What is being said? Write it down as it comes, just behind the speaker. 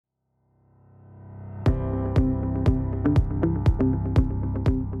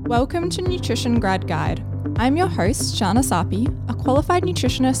Welcome to Nutrition Grad Guide. I'm your host, Shana Sapi, a qualified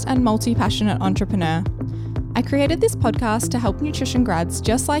nutritionist and multi-passionate entrepreneur. I created this podcast to help nutrition grads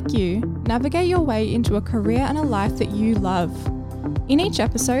just like you navigate your way into a career and a life that you love. In each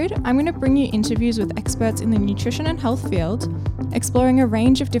episode, I'm going to bring you interviews with experts in the nutrition and health field, exploring a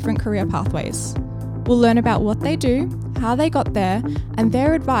range of different career pathways. We'll learn about what they do, how they got there, and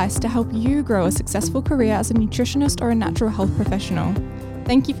their advice to help you grow a successful career as a nutritionist or a natural health professional.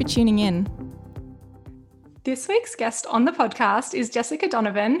 Thank you for tuning in. This week's guest on the podcast is Jessica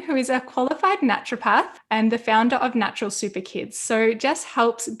Donovan, who is a qualified naturopath and the founder of Natural Super Kids. So Jess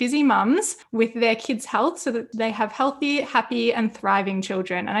helps busy mums with their kids' health so that they have healthy, happy, and thriving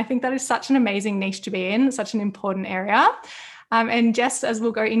children. And I think that is such an amazing niche to be in, such an important area. And Jess, as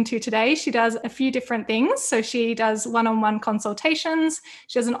we'll go into today, she does a few different things. So she does one-on-one consultations,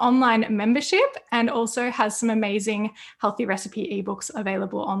 she has an online membership, and also has some amazing healthy recipe ebooks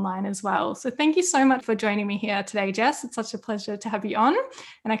available online as well. So thank you so much for joining me here today, Jess. It's such a pleasure to have you on,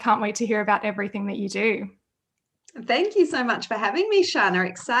 and I can't wait to hear about everything that you do. Thank you so much for having me, Shana.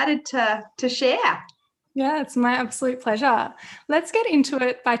 Excited to share. Yeah, it's my absolute pleasure. Let's get into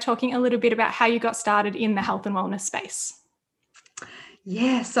it by talking a little bit about how you got started in the health and wellness space.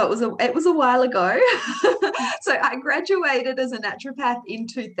 Yeah, so it was a while ago. So I graduated as a naturopath in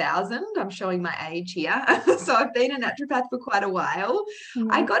 2000. I'm showing my age here. So I've been a naturopath for quite a while.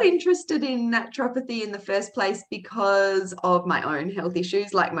 I got interested in naturopathy in the first place because of my own health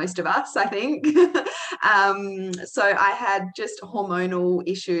issues, like most of us, I think. So I had just hormonal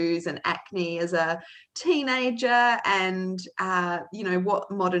issues and acne as a teenager, and what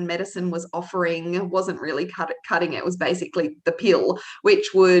modern medicine was offering wasn't really cutting it. Was basically the pill, which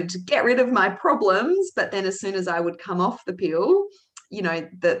would get rid of my problems, but then as soon as I would come off the pill,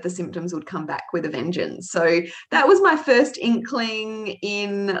 the symptoms would come back with a vengeance. So that was my first inkling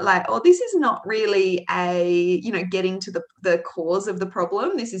in this is not really getting to the cause of the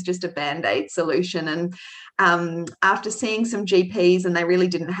problem. This is just a Band-Aid solution. And after seeing some GPs and they really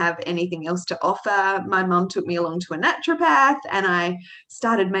didn't have anything else to offer, my mum took me along to a naturopath, and I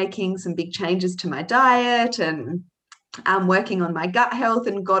started making some big changes to my diet and working on my gut health,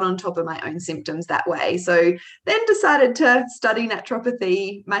 and got on top of my own symptoms that way. So then decided to study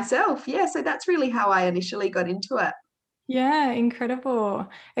naturopathy myself. Yeah, so that's really how I initially got into it. Yeah, incredible.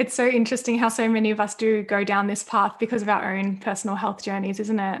 It's so interesting how so many of us do go down this path because of our own personal health journeys,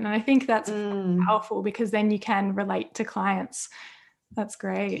 isn't it? And I think that's powerful because then you can relate to clients. That's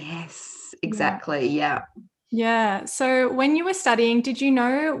great. Yes, exactly. Yeah. Yeah. So when you were studying, did you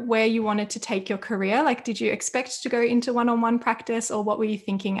know where you wanted to take your career? Like, did you expect to go into one-on-one practice, or what were you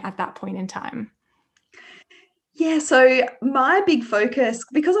thinking at that point in time? Yeah, so my big focus,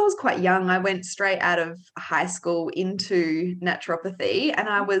 because I was quite young, I went straight out of high school into naturopathy, and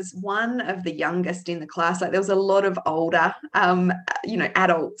I was one of the youngest in the class. Like, there was a lot of older,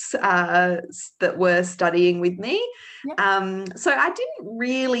 adults that were studying with me. Yep. So I didn't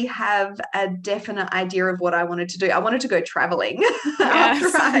really have a definite idea of what I wanted to do. I wanted to go traveling.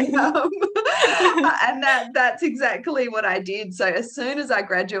 Yes. And that's exactly what I did. So as soon as I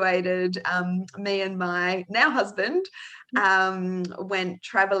graduated, me and my now husband went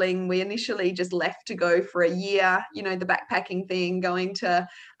traveling. We initially just left to go for a year, the backpacking thing, going to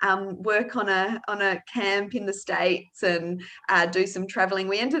work on a camp in the States and do some traveling.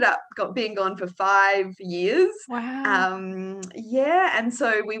 We ended up being gone for 5 years. Wow. And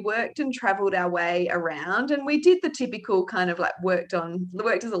so we worked and traveled our way around, and we did the typical kind of worked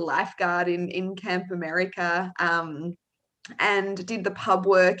as a lifeguard in Camp America, and did the pub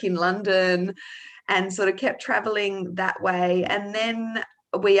work in London, and sort of kept traveling that way. And then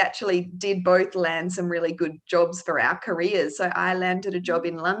we actually did both land some really good jobs for our careers. So I landed a job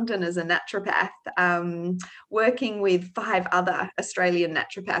in London as a naturopath, working with 5 other Australian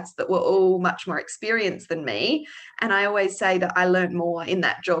naturopaths that were all much more experienced than me. And I always say that I learned more in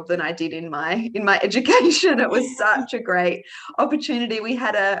that job than I did in my education. It was such a great opportunity. We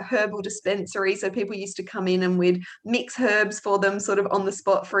had a herbal dispensary, so people used to come in and we'd mix herbs for them sort of on the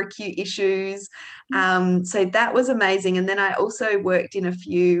spot for acute issues. So that was amazing. And then I also worked in a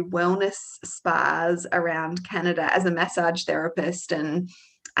few wellness spas around Canada as a massage therapist. And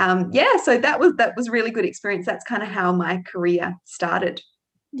so that was really good experience. That's kind of how my career started.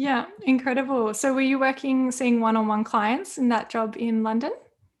 Yeah, incredible. So were you seeing one-on-one clients in that job in London?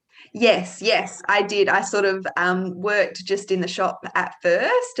 Yes, I did. I sort of worked just in the shop at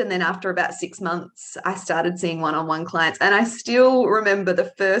first, and then after about 6 months, I started seeing one-on-one clients. And I still remember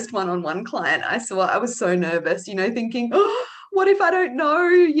the first one-on-one client I saw. I was so nervous, thinking, oh, what if I don't know,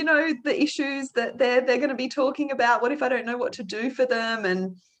 you know, the issues that they're going to be talking about? What if I don't know what to do for them?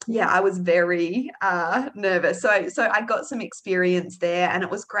 And yeah, I was very nervous. So I got some experience there, and it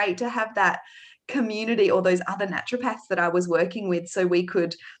was great to have that community or those other naturopaths that I was working with, so we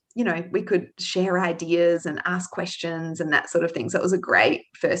could, you know, we could share ideas and ask questions and that sort of thing. So it was a great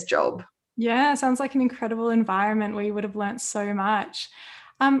first job. Yeah, sounds like an incredible environment where you would have learnt so much.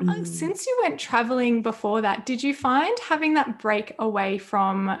 Since you went traveling before that, did you find having that break away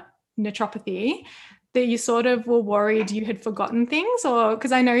from naturopathy that you sort of were worried you had forgotten things? Or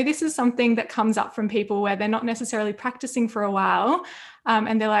because I know this is something that comes up from people where they're not necessarily practicing for a while,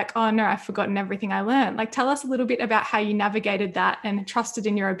 and they're like, oh no, I've forgotten everything I learned. Like, tell us a little bit about how you navigated that and trusted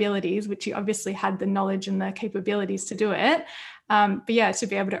in your abilities, which you obviously had the knowledge and the capabilities to do it. But yeah, to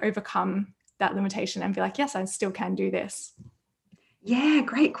be able to overcome that limitation and be like, yes, I still can do this. Yeah,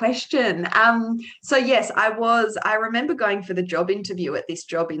 great question. So yes, I remember going for the job interview at this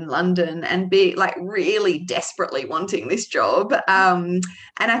job in London and be like really desperately wanting this job. And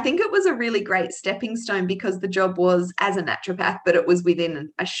I think it was a really great stepping stone because the job was as a naturopath, but it was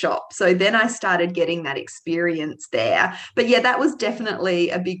within a shop. So then I started getting that experience there. But yeah, that was definitely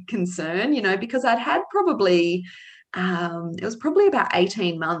a big concern, you know, because I'd had probably it was probably about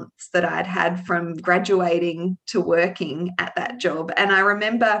 18 months that I'd had from graduating to working at that job. And I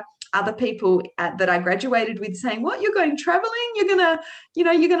remember other people that I graduated with saying, what, you're going traveling? You're going to, you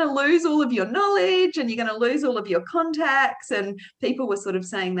know, you're going to lose all of your knowledge and you're going to lose all of your contacts. And people were sort of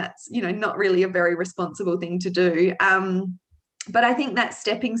saying that's, you know, not really a very responsible thing to do. But I think that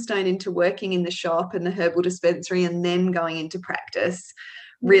stepping stone into working in the shop and the herbal dispensary and then going into practice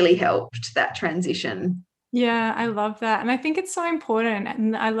really helped that transition. Yeah, I love that. And I think it's so important.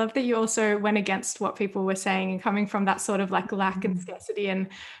 And I love that you also went against what people were saying and coming from that sort of like lack and scarcity and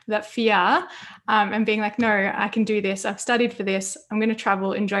that fear, and being like, no, I can do this. I've studied for this. I'm going to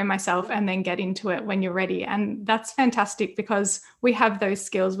travel, enjoy myself, and then get into it when you're ready. And that's fantastic because we have those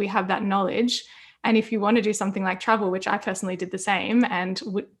skills, we have that knowledge. And if you want to do something like travel, which I personally did the same and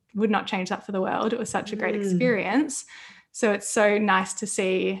would not change that for the world, it was such a great experience. So it's so nice to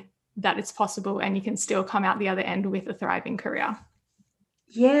see that it's possible and you can still come out the other end with a thriving career.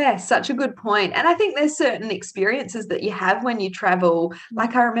 Yeah, such a good point. And I think there's certain experiences that you have when you travel.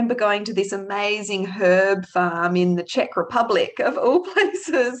 Like I remember going to this amazing herb farm in the Czech Republic, of all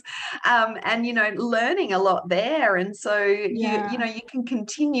places, and you know, learning a lot there. And so you know, you can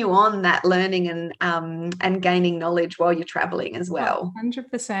continue on that learning and gaining knowledge while you're traveling as well.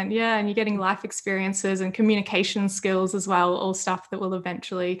 100%. Yeah, and you're getting life experiences and communication skills as well, all stuff that will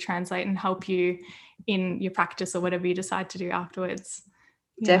eventually translate and help you in your practice or whatever you decide to do afterwards.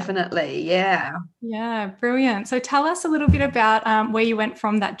 Definitely. Yeah. Yeah, brilliant. So tell us a little bit about where you went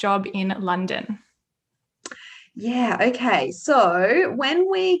from that job in London. Yeah, okay. So when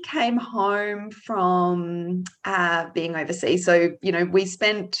we came home from being overseas, so, you know, we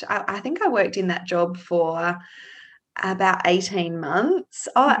spent, I think I worked in that job for about 18 months.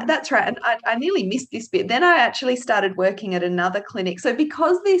 Oh, that's right. And I nearly missed this bit. Then I actually started working at another clinic. So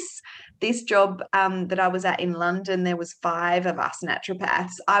because this job that I was at in London, there was 5 of us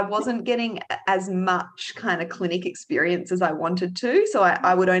naturopaths. I wasn't getting as much kind of clinic experience as I wanted to. So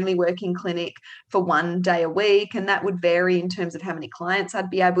I would only work in clinic for 1 day a week, and that would vary in terms of how many clients I'd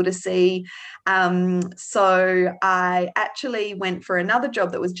be able to see. So I actually went for another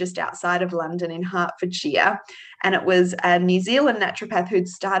job that was just outside of London in Hertfordshire. And it was a New Zealand naturopath who'd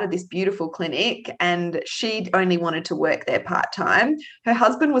started this beautiful clinic, and she'd only wanted to work there part-time. Her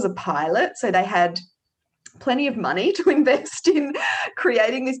husband was a pilot, so they had plenty of money to invest in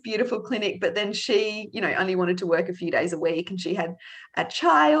creating this beautiful clinic, but then she, you know, only wanted to work a few days a week, and she had a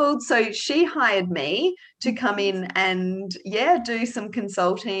child. So she hired me to come in and do some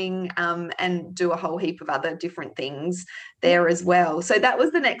consulting and do a whole heap of other different things there as well. So that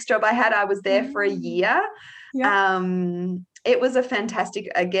was the next job I had. I was there for a year. It was a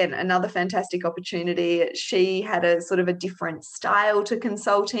fantastic, again, another fantastic opportunity. She had a sort of a different style to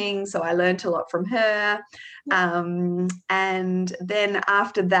consulting, so I learned a lot from her. And then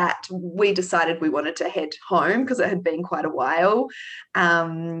after that, we decided we wanted to head home because it had been quite a while.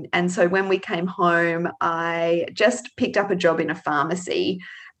 And so when we came home, I just picked up a job in a pharmacy.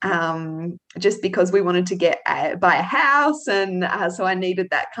 Just because we wanted to buy a house, and so I needed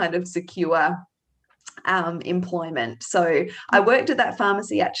that kind of secure employment. So I worked at that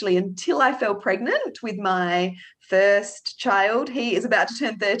pharmacy actually until I fell pregnant with my first child. He is about to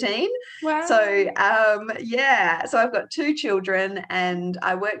turn 13. Wow. So I've got two children, and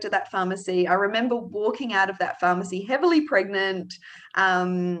I worked at that pharmacy. I remember walking out of that pharmacy heavily pregnant,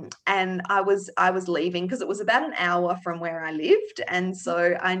 and I was leaving because it was about an hour from where I lived, and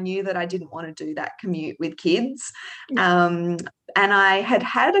so I knew that I didn't want to do that commute with kids. And I had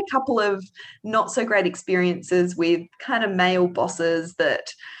had a couple of not so great experiences with kind of male bosses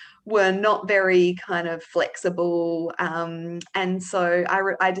that were not very kind of flexible. And so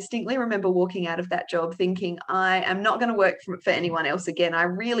I distinctly remember walking out of that job thinking, I am not going to work for anyone else again. I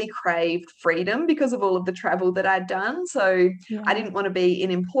really craved freedom because of all of the travel that I'd done. So I didn't want to be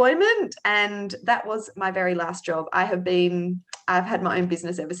in employment. And that was my very last job. I've had my own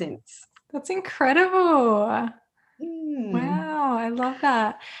business ever since. That's incredible. Wow, I love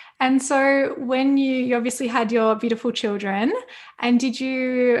that. And so when you obviously had your beautiful children, and did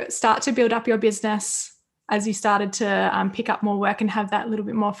you start to build up your business as you started to pick up more work and have that little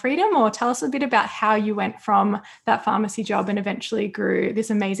bit more freedom? Or tell us a bit about how you went from that pharmacy job and eventually grew this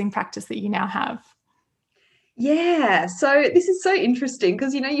amazing practice that you now have. Yeah, so this is so interesting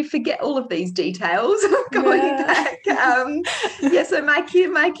because you forget all of these details going back. So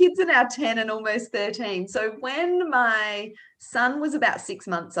my kids are now 10 and almost 13. So when my son was about 6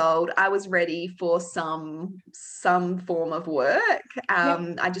 months old, I was ready for some form of work.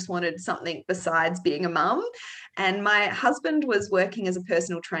 I just wanted something besides being a mum. And my husband was working as a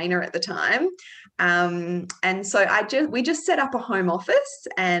personal trainer at the time. And so we just set up a home office,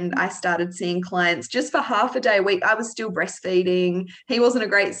 and I started seeing clients just for half a day a week. I was still breastfeeding. He wasn't a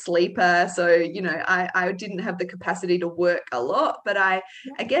great sleeper. So, I didn't have the capacity to work a lot. But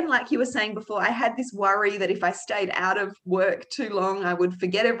again, like you were saying before, I had this worry that if I stayed out of work too long, I would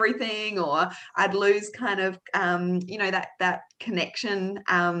forget everything, or I'd lose kind of, that connection,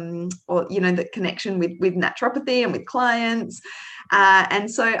 or the connection with naturopathy and with clients.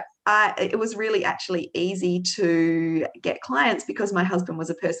 And so it was really actually easy to get clients because my husband was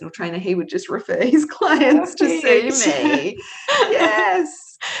a personal trainer. He would just refer his clients to see me.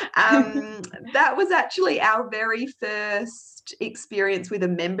 Yes. That was actually our very first experience with a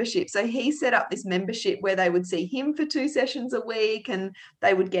membership. So he set up this membership where they would see him for 2 sessions a week, and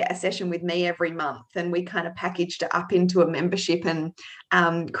they would get a session with me every month. And we kind of packaged it up into a membership and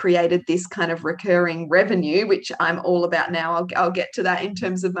created this kind of recurring revenue, which I'm all about now. I'll get to that in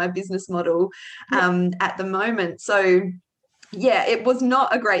terms of my business model at the moment. So yeah, it was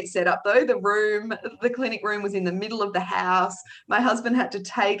not a great setup though. The clinic room was in the middle of the house. My husband had to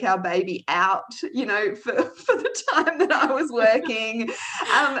take our baby out, for the time that I was working.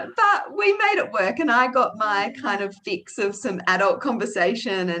 But we made it work, and I got my kind of fix of some adult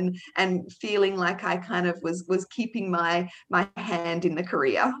conversation and feeling like I kind of was keeping my hand in the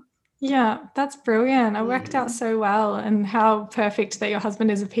career. Yeah, that's brilliant. It worked out so well, and how perfect that your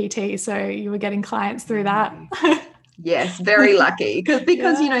husband is a PT, so you were getting clients through that. Yes, very lucky because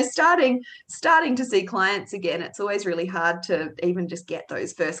starting to see clients again, it's always really hard to even just get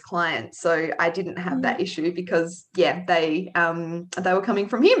those first clients. So I didn't have that issue because they were coming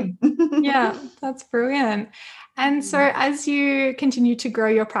from him. Yeah, that's brilliant. And so as you continue to grow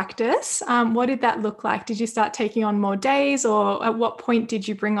your practice, what did that look like? Did you start taking on more days, or at what point did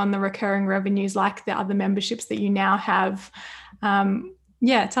you bring on the recurring revenues like the other memberships that you now have?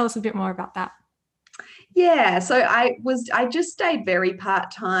 Tell us a bit more about that. Yeah, so I just stayed very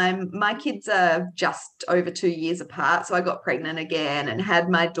part-time. My kids are just over 2 years apart, so I got pregnant again and had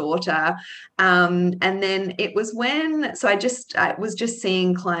my daughter. And then it was I was just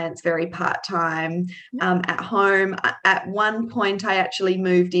seeing clients very part-time at home. At one point, I actually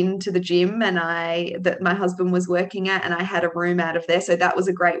moved into the gym that my husband was working at, and I had a room out of there. So that was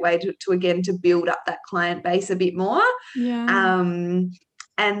a great way to build up that client base a bit more. Yeah.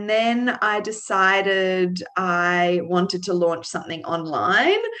 And then I decided I wanted to launch something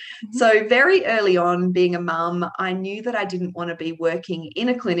online. Mm-hmm. So very early on, being a mum, I knew that I didn't want to be working in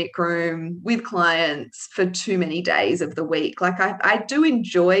a clinic room with clients for too many days of the week. Like I do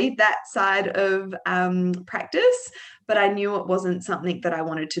enjoy that side of practice, but I knew it wasn't something that I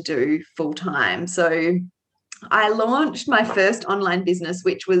wanted to do full time. So I launched my first online business,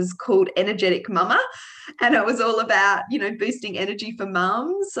 which was called Energetic Mama. And it was all about, boosting energy for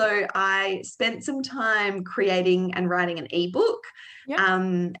mums. So I spent some time creating and writing an ebook. Yep.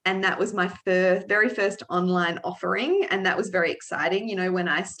 And that was my very first online offering. And that was very exciting, when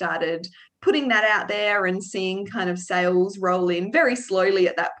I started putting that out there and seeing kind of sales roll in very slowly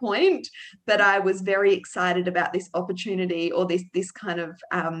at that point. But I was very excited about this opportunity, or this kind of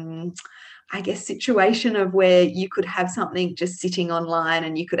I guess, situation of where you could have something just sitting online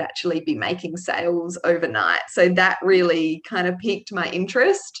and you could actually be making sales overnight. So that really kind of piqued my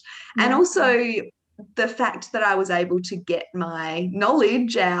interest. Yeah. And also the fact that I was able to get my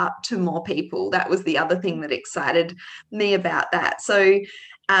knowledge out to more people. That was the other thing that excited me about that. So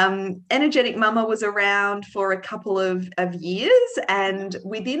Energetic Mama was around for a couple of years, and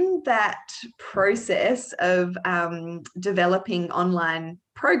within that process of developing online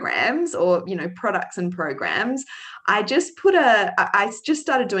programs, or products and programs, I just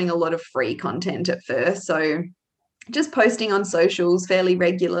started doing a lot of free content at first. So just posting on socials fairly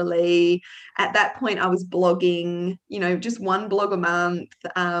regularly. At that point, I was blogging, just one blog a month.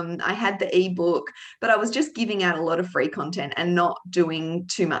 I had the ebook, but I was just giving out a lot of free content and not doing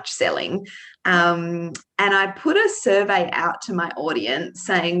too much selling. And I put a survey out to my audience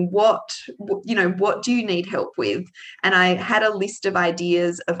saying, what do you need help with? And I had a list of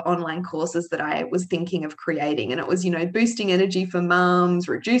ideas of online courses that I was thinking of creating. And it was, boosting energy for mums,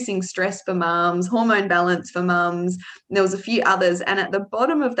 reducing stress for mums, hormone balance for mums. There was a few others. And at the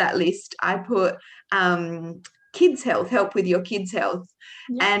bottom of that list, I put kids health, help with your kids health.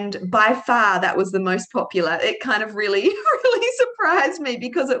 Yeah. And by far that was the most popular. It kind of really, really surprised me,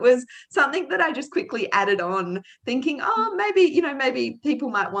 because it was something that I just quickly added on, thinking, maybe people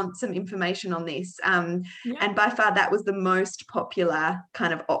might want some information on this. And by far that was the most popular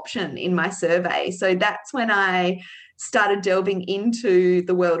kind of option in my survey. So that's when I started delving into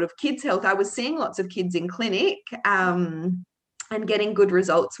the world of kids health. I was seeing lots of kids in clinic and getting good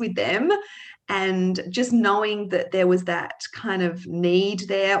results with them. And just knowing that there was that kind of need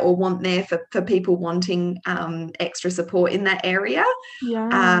there, or want there, for people wanting extra support in that area.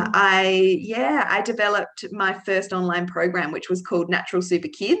 I developed my first online program, which was called Natural Super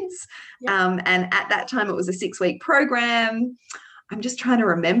Kids. And at that time it was a 6-week program. I'm just trying to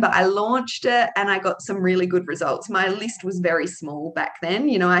remember. I launched it and I got some really good results. My list was very small back then.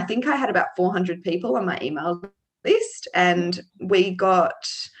 I think I had about 400 people on my email list, and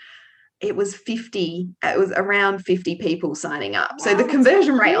it was around 50 people signing up. Wow, so the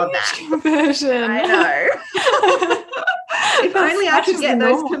conversion rate on that. Conversion. I know. If only I could get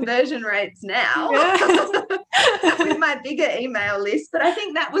those conversion rates now with my bigger email list. But I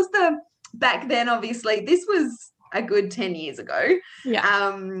think that was back then, obviously, this was a good 10 years ago.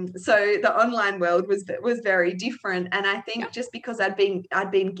 So the online world was very different. And I think just because I'd been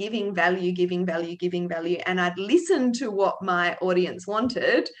giving value, and I'd listened to what my audience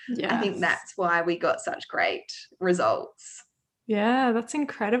wanted, I think that's why we got such great results. Yeah, that's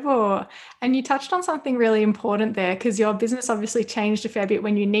incredible. And you touched on something really important there, because your business obviously changed a fair bit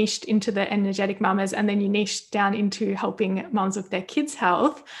when you niched into the energetic mamas, and then you niched down into helping mums with their kids'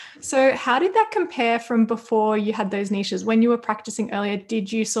 health. So how did that compare from before you had those niches? When you were practicing earlier,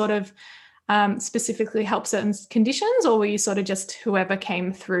 did you sort of specifically help certain conditions, or were you sort of just whoever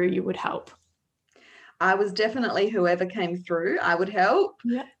came through you would help? I was definitely whoever came through, I would help.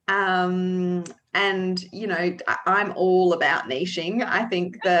 And I'm all about niching. I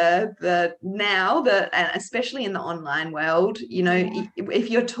think and especially in the online world, if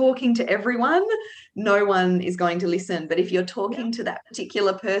you're talking to everyone, no one is going to listen. But if you're talking to that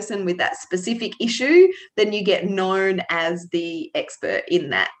particular person with that specific issue, then you get known as the expert in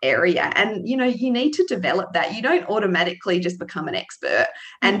that area. And you need to develop that. You don't automatically just become an expert,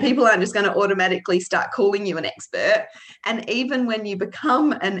 and people aren't just going to automatically start calling you an expert. And even when you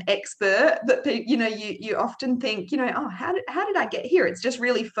become an expert, that you often think, how did I get here? It's just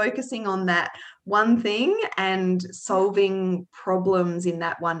really focusing on that one thing and solving problems in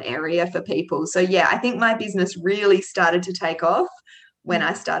that one area for people. So I think my business really started to take off when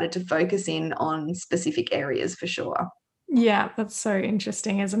I started to focus in on specific areas, for sure. Yeah, that's so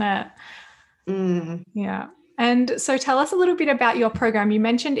interesting, isn't it? Yeah. And so tell us a little bit about your program. You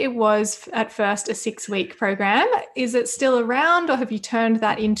mentioned it was at first a 6-week program. Is it still around, or have you turned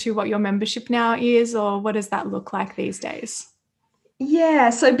that into what your membership now is, or what does that look like these days? Yeah,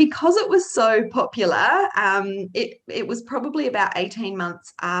 so because it was so popular, it was probably about 18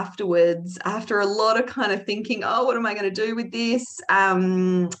 months afterwards, after a lot of kind of thinking, what am I going to do with this?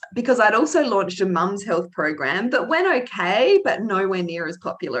 Because I'd also launched a mum's health program that went okay, but nowhere near as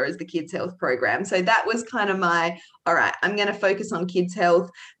popular as the kids' health program. So that was kind of all right, I'm going to focus on kids' health.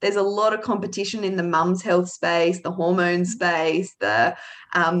 There's a lot of competition in the mum's health space, the hormone space, the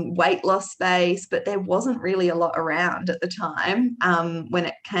weight loss space, but there wasn't really a lot around at the time when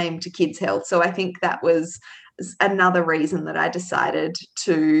it came to kids' health. So I think that was another reason that I decided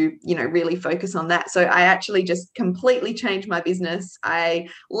to, really focus on that. So I actually just completely changed my business. I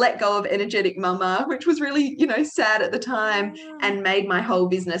let go of Energetic Mama, which was really, sad at the time, and made my whole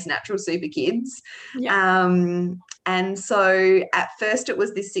business Natural Super Kids. And so at first it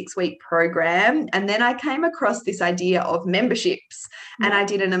was this 6-week program, and then I came across this idea of memberships, and I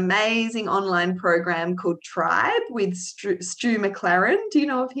did an amazing online program called Tribe with Stu McLaren. Do you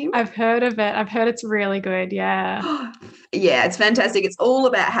know of him? I've heard of it. I've heard it's really good. Yeah. Yeah, it's fantastic. It's all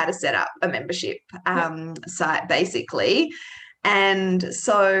about how to set up a membership site, basically. And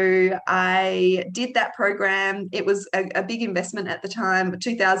so I did that program. It was a big investment at the time,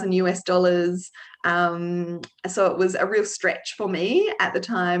 $2,000. So it was a real stretch for me at the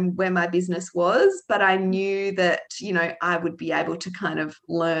time where my business was, but I knew that, I would be able to kind of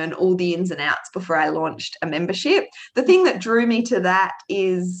learn all the ins and outs before I launched a membership. The thing that drew me to that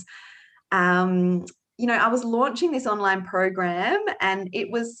is, I was launching this online program and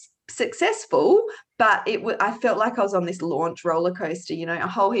it was successful, but I felt like I was on this launch roller coaster. A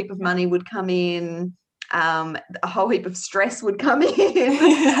whole heap of money would come in, a whole heap of stress would come in,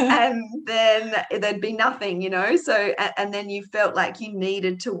 and then there'd be nothing, so, and then you felt like you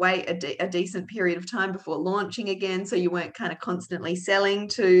needed to wait a decent period of time before launching again, so you weren't kind of constantly selling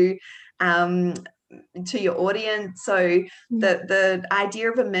to your audience. So the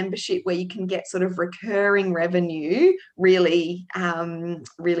idea of a membership where you can get sort of recurring revenue really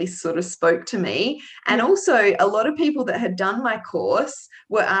sort of spoke to me. And also a lot of people that had done my course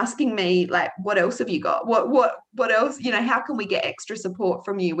were asking me, like, what else have you got? What else, how can we get extra support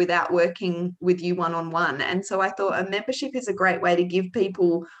from you without working with you one-on-one? And so I thought a membership is a great way to give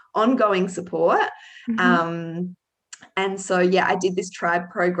people ongoing support. And so, I did this Tribe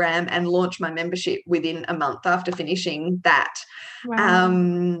program and launched my membership within a month after finishing that.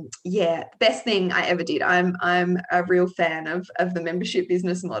 Wow. Best thing I ever did. I'm a real fan of the membership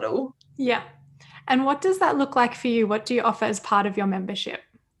business model. Yeah. And what does that look like for you? What do you offer as part of your membership?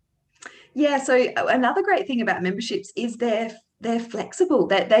 Yeah, so another great thing about memberships is they're flexible,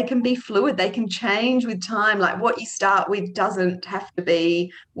 that they can be fluid, they can change with time. Like what you start with doesn't have to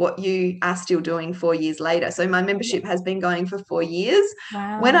be what you are still doing 4 years later. So my membership has been going for 4 years.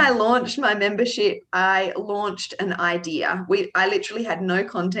 Wow. When I launched my membership, I launched an idea. I literally had no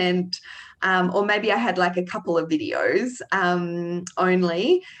content, or maybe I had like a couple of videos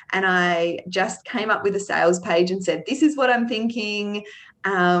only, and I just came up with a sales page and said, this is what I'm thinking.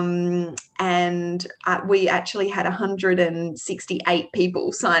 And we actually had 168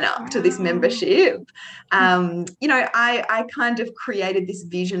 people sign up to this membership. I kind of created this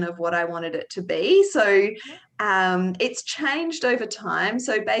vision of what I wanted it to be. So it's changed over time.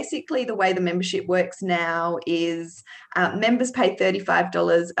 So basically the way the membership works now is members pay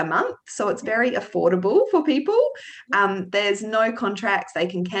 $35 a month. So it's very affordable for people. There's no contracts. They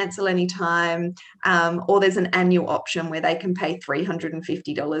can cancel anytime, or there's an annual option where they can pay $350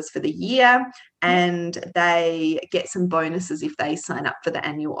 for the year, and they get some bonuses if they sign up for the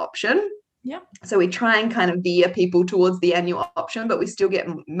annual option. So we try and kind of veer people towards the annual option, but we still get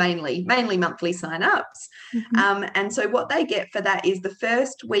mainly monthly sign-ups. And so what they get for that is the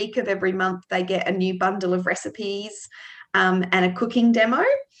first week of every month, they get a new bundle of recipes and a cooking demo.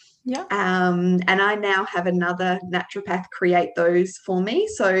 And I now have another naturopath create those for me.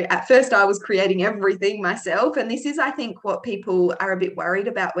 So at first I was creating everything myself. And this is, I think, what people are a bit worried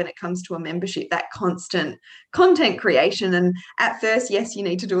about when it comes to a membership, that constant content creation. And at first, yes, you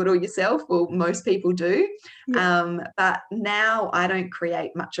need to do it all yourself. Well, most people do. But now I don't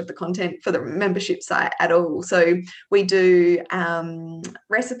create much of the content for the membership site at all. So we do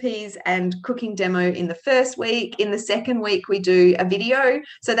recipes and cooking demo in the first week. In the second week, we do a video.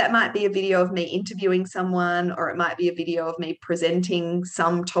 So that might be a video of me interviewing someone, or it might be a video of me presenting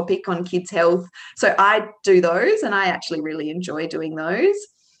some topic on kids' health. So I do those, and I actually really enjoy doing those.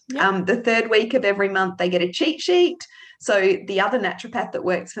 The third week of every month, they get a cheat sheet. So the other naturopath that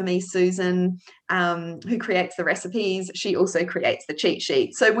works for me, Susan, who creates the recipes, she also creates the cheat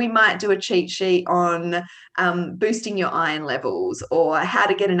sheet. So we might do a cheat sheet on boosting your iron levels, or how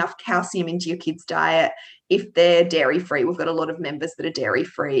to get enough calcium into your kids' diet if they're dairy-free. We've got a lot of members that are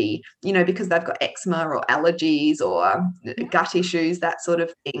dairy-free, because they've got eczema or allergies or gut issues, that sort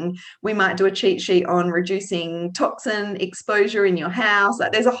of thing. We might do a cheat sheet on reducing toxin exposure in your house.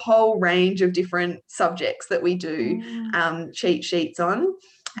 Like, there's a whole range of different subjects that we do cheat sheets on.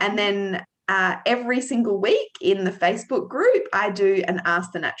 And then every single week in the Facebook group, I do an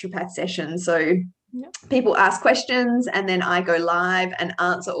Ask the Naturopath session. So people ask questions, and then I go live and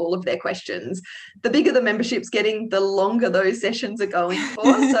answer all of their questions. The bigger the membership's getting, the longer those sessions are going for.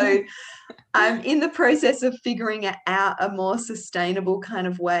 So I'm in the process of figuring out a more sustainable kind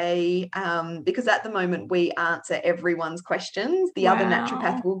of way, because at the moment we answer everyone's questions. The other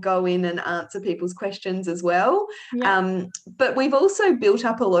naturopath Wow. will go in and answer people's questions as well. Yeah. But we've also built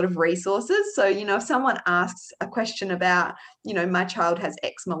up a lot of resources. So, if someone asks a question about, my child has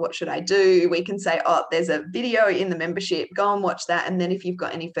eczema, what should I do? We can say, oh, there's a video in the membership, go and watch that. And then if you've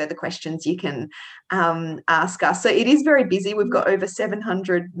got any further questions, you can ask us. So it is very busy. We've got over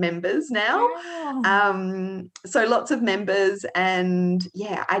 700 members now. Wow. So lots of members, and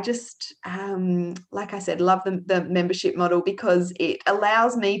I just like I said, love the membership model because it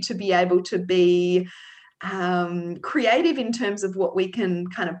allows me to be able to be creative in terms of what we can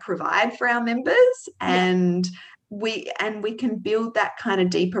kind of provide for our members, and we can build that kind of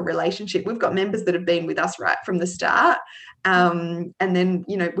deeper relationship. We've got members that have been with us right from the start, and then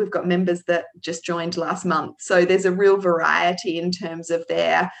we've got members that just joined last month, so there's a real variety in terms of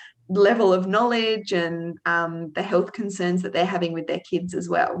their level of knowledge and the health concerns that they're having with their kids as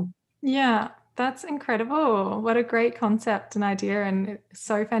well. Yeah, that's incredible. What a great concept and idea. And it's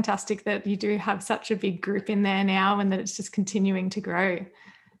so fantastic that you do have such a big group in there now and that it's just continuing to grow.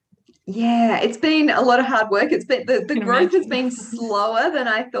 Yeah, it's been a lot of hard work. It's been the growth has Imagine. been slower than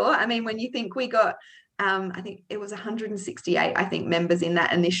I thought. I mean, when you think we got I think it was 168, I think, members in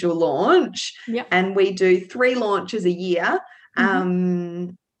that initial launch. Yep. And we do 3 launches a year.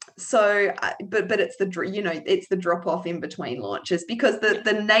 So, but it's it's the drop off in between launches because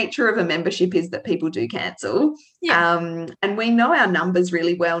the nature of a membership is that people do cancel. And we know our numbers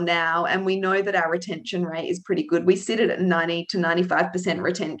really well now, and we know that our retention rate is pretty good. We sit at 90 to 95%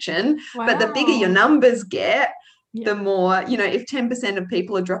 retention. Wow. But the bigger your numbers get, the more, if 10% of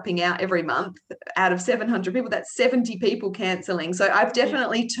people are dropping out every month out of 700 people, that's 70 people cancelling. So I've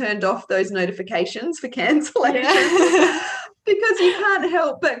definitely turned off those notifications for cancellations because you can't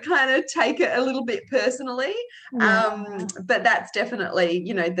help but kind of take it a little bit personally. But that's definitely,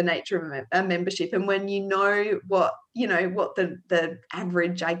 the nature of a membership. And when what the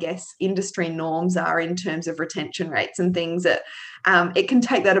average, I guess, industry norms are in terms of retention rates and things, that it can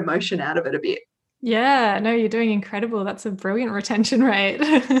take that emotion out of it a bit. Yeah, no, you're doing incredible. That's a brilliant retention rate.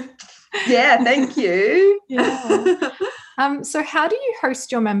 Yeah, thank you. So how do you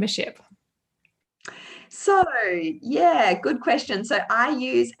host your membership? So, good question. So I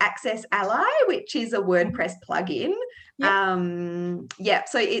use Access Ally, which is a WordPress plugin.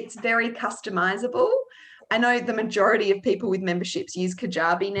 So it's very customizable. I know the majority of people with memberships use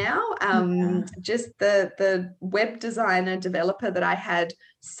Kajabi now. Just the web designer developer that I had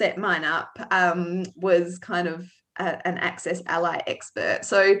set mine up was kind of an Access Ally expert.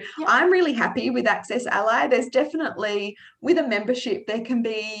 So I'm really happy with Access Ally. There's definitely, with a membership, there can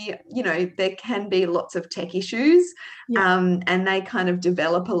be lots of tech issues, and they kind of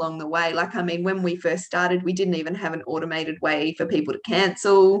develop along the way. Like, I mean, when we first started, we didn't even have an automated way for people to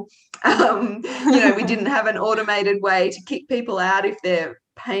cancel. We didn't have an automated way to kick people out if their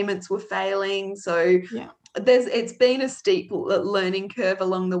payments were failing. So it's been a steep learning curve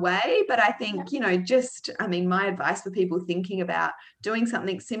along the way, but I think my advice for people thinking about doing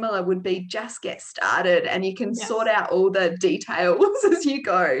something similar would be just get started, and you can sort out all the details as you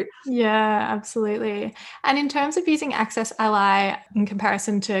go. Yeah, absolutely. And in terms of using Access Ally in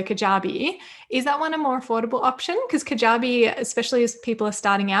comparison to Kajabi, is that one a more affordable option? Because Kajabi, especially as people are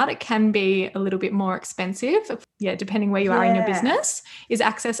starting out, it can be a little bit more expensive. Depending where you are in your business. Is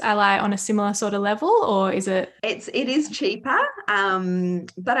Access Ally on a similar sort of level, or is it? It is cheaper,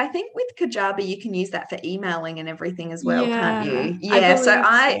 but I think with Kajabi you can use that for emailing and everything as well, can't you? So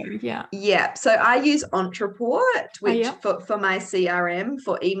I use Ontraport, which for my CRM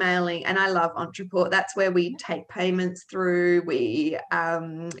for emailing, and I love Ontraport. That's where we take payments through. We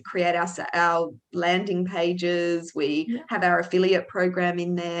create our landing pages. We have our affiliate program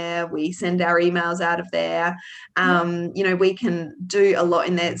in there. We send our emails out of there. We can do a lot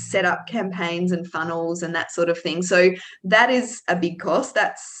in there, set up campaigns and funnels and that sort of thing. So that is a big cost.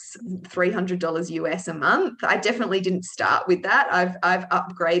 That's $300 US a month. I definitely didn't start with that. I've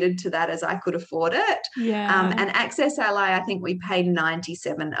upgraded to that as I could afford it. And Access Ally, I think we pay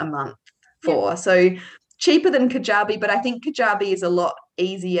 $97 a month for. So cheaper than Kajabi, but I think Kajabi is a lot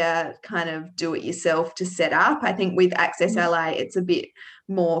easier kind of do it yourself to set up. I think with Access Ally, it's a bit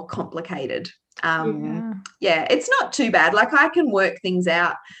more complicated. It's not too bad. Like, I can work things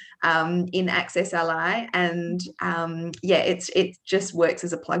out in Access Ally, and it just works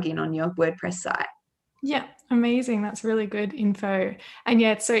as a plugin on your WordPress site. Yeah, amazing. That's really good info. And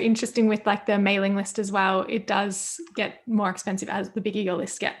yeah, it's so interesting with like the mailing list as well. It does get more expensive as the bigger your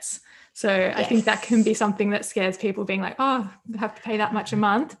list gets. So I think that can Yes. be something that scares people, being like, oh, I have to pay that much a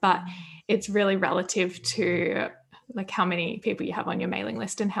month. But it's really relative to like how many people you have on your mailing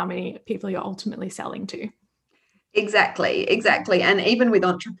list and how many people you're ultimately selling to. Exactly, exactly. And even with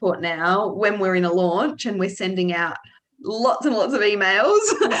Entreport now, when we're in a launch and we're sending out lots and lots of emails,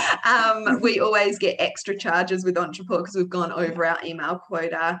 Yeah. we always get extra charges with Entreport because we've gone over our email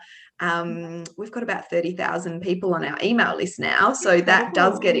quota. We've got about 30,000 people on our email list now. So that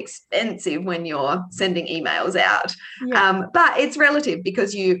does get Incredible. expensive when you're sending emails out. Yeah. But it's relative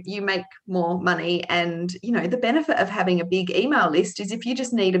because you make more money. And, you know, the benefit of having a big email list is if you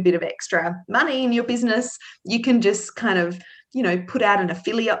just need a bit of extra money in your business, you can just kind of, you know, put out an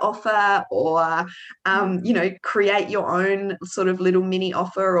affiliate offer or, you know, create your own sort of little mini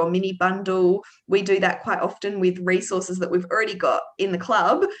offer or mini bundle. We do that quite often with resources that we've already got in the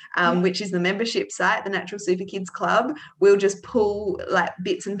club, which is the membership site, the Natural Super Kids Club. We'll just pull like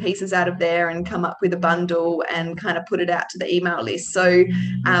bits and pieces out of there and come up with a bundle and kind of put it out to the email list. So,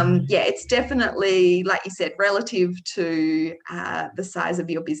 yeah, it's definitely, like you said, relative to the size of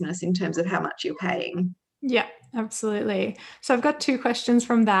your business in terms of how much you're paying. Yeah, absolutely. So I've got two questions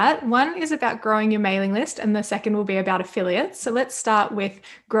from that. One is about growing your mailing list, and the second will be about affiliates. So let's start with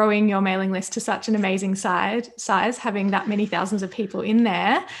growing your mailing list to such an amazing size, having that many thousands of people in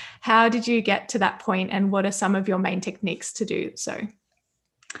there. How did you get to that point, and what are some of your main techniques to do so?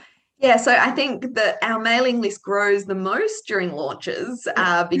 Yeah, so I think that our mailing list grows the most during launches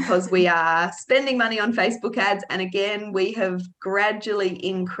Yeah. because we are spending money on Facebook ads. And again, we have gradually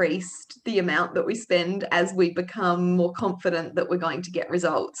increased the amount that we spend as we become more confident that we're going to get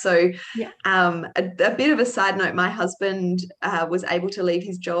results. So, Yeah. a bit of a side note, my husband was able to leave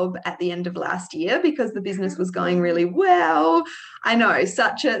his job at the end of last year because the business was going really well. I know,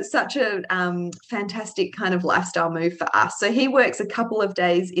 such a fantastic kind of lifestyle move for us. So he works a couple of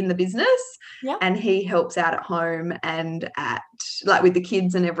days in the business Yeah. and he helps out at home and at like with the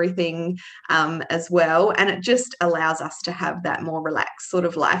kids and everything as well. And it just allows us to have that more relaxed sort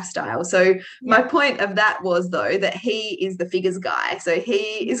of lifestyle. So my Yeah. point of that was though that he is the figures guy. So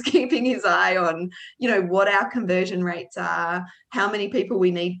he is keeping his eye on, you know, what our conversion rates are, how many people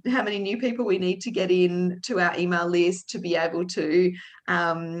we need, how many new people we need to get in to our email list to be able to,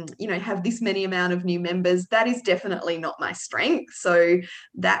 you know, have this many amount of new members. That is definitely not my strength. So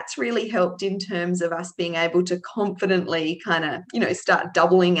that's really helped in terms of us being able to confidently kind of, you know, start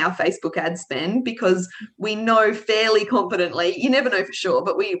doubling our Facebook ad spend because we know fairly confidently, you never know for sure,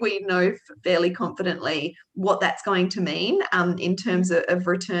 but we know fairly confidently what that's going to mean in terms of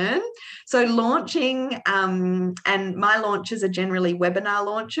return. So launching, and my launches are generally webinar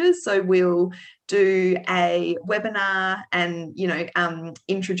launches. So we'll do a webinar and, you know,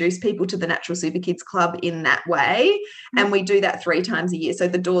 introduce people to the Natural Super Kids Club in that way. And we do that 3 times a year. So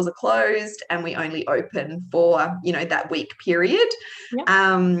the doors are closed and we only open for, you know, that week period. Yeah.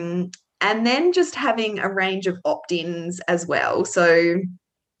 And then just having a range of opt-ins as well. So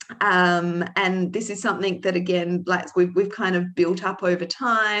and this is something that again, like we've kind of built up over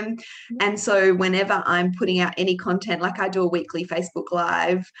time. And so whenever I'm putting out any content, like I do a weekly Facebook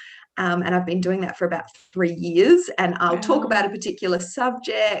Live, and I've been doing that for about 3 years, and I'll talk about a Wow. particular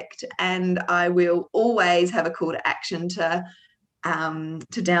subject, and I will always have a call to action to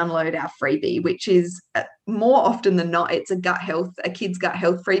download our freebie, which is more often than not, it's a kid's gut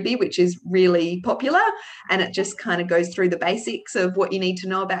health freebie, which is really popular. And it just kind of goes through the basics of what you need to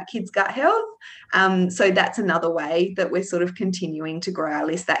know about kids' gut health. So that's another way that we're sort of continuing to grow our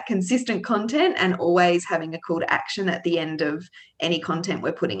list, that consistent content and always having a call to action at the end of any content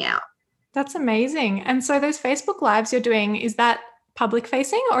we're putting out. That's amazing. And so those Facebook Lives you're doing, is that public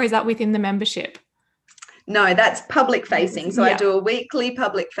facing or is that within the membership? No, that's public facing. So I Yeah. do a weekly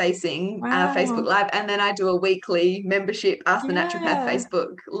public facing Facebook Wow. Live, and then I do a weekly membership Ask the Naturopath Yeah.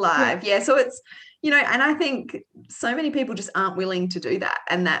 Facebook Yeah. Live. Yeah, so it's, you know, and I think so many people just aren't willing to do that.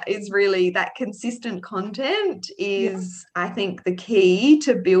 And that is really, that consistent content Yeah. is, I think, the key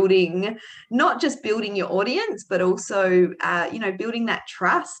to building, not just building your audience, but also, you know, building that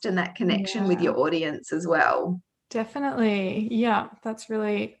trust and that connection with Yeah. your audience as well. Definitely. Yeah. That's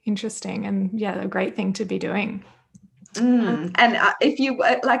really interesting. And yeah, a great thing to be doing. And if you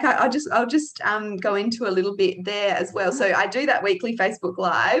like, I'll just go into a little bit there as well. So I do that weekly Facebook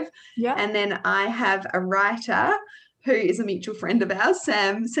Live, Yeah. and then I have a writer who is a mutual friend of ours,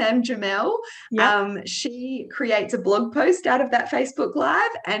 Sam Jamel. Yep. She creates a blog post out of that Facebook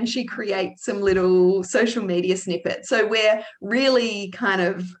Live, and she creates some little social media snippets. So we're really kind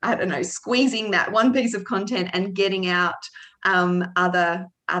of, I don't know, squeezing that one piece of content and getting out other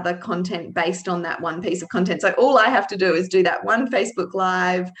content based on that one piece of content. So all I have to do is do that one Facebook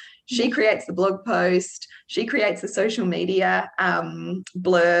Live. She creates the blog post. She creates the social media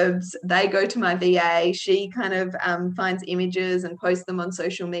blurbs. They go to my VA. She kind of finds images and posts them on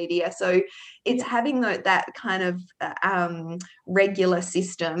social media. So it's having that kind of regular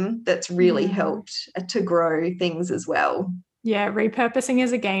system that's really helped to grow things as well. Yeah, repurposing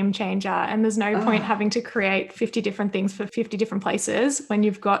is a game changer, and there's no point having to create 50 different things for 50 different places. When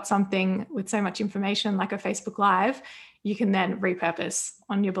you've got something with so much information like a Facebook Live, you can then repurpose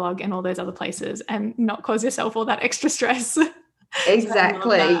on your blog and all those other places and not cause yourself all that extra stress.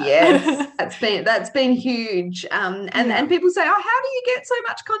 Exactly. Yes, that's been huge. And people say, "Oh, how do you get so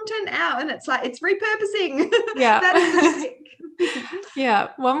much content out?" And it's like, it's repurposing. Yeah. That is the trick. Yeah.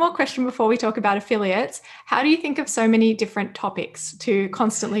 One more question before we talk about affiliates. How do you think of so many different topics to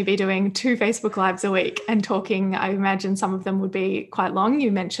constantly be doing 2 Facebook Lives a week and talking? I imagine some of them would be quite long.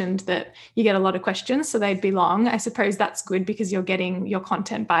 You mentioned that you get a lot of questions, so they'd be long. I suppose that's good because you're getting your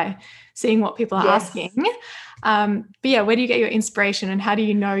content by seeing what people are asking. But yeah, where do you get your inspiration, and how do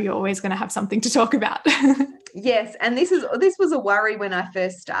you know you're always going to have something to talk about? Yes, and this was a worry when I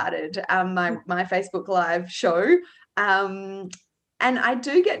first started my Facebook Live show. And I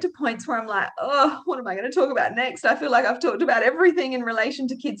do get to points where I'm like, oh, what am I going to talk about next? I feel like I've talked about everything in relation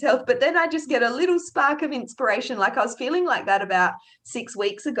to kids' health, but then I just get a little spark of inspiration. Like I was feeling like that about 6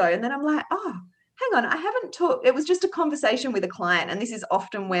 weeks ago. And then I'm like, oh, hang on, I haven't talked. It was just a conversation with a client. And this is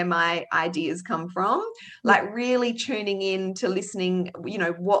often where my ideas come from, like really tuning in to listening,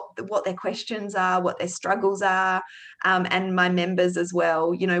 what their questions are, what their struggles are. And my members as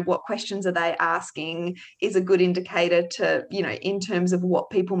well, what questions are they asking is a good indicator to, in terms of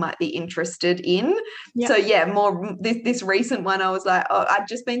what people might be interested in. Yep. So yeah, more this recent one, I was like, I'd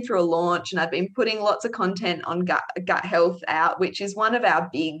just been through a launch and I'd been putting lots of content on gut health out, which is one of our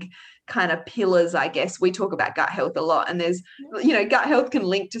big kind of pillars, I guess. We talk about gut health a lot, and there's, gut health can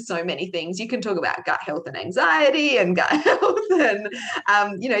link to so many things. You can talk about gut health and anxiety and gut health and,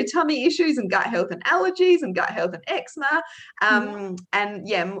 tummy issues and gut health and allergies and gut health and eczema. And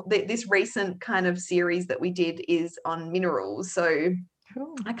yeah, this recent kind of series that we did is on minerals. So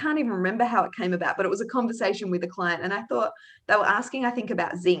cool. I can't even remember how it came about, but it was a conversation with a client, and I thought they were asking, I think,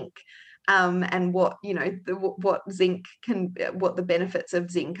 about zinc. And what what zinc what the benefits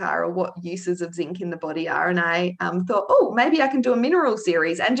of zinc are, or what uses of zinc in the body are. And I thought, oh, maybe I can do a mineral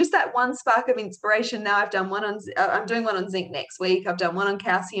series. And just that one spark of inspiration. Now I've done one on I'm doing one on zinc next week. I've done one on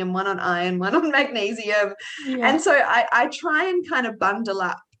calcium, one on iron, one on magnesium. And so I try and kind of bundle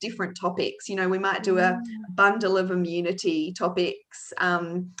up different topics. We might do a bundle of immunity topics.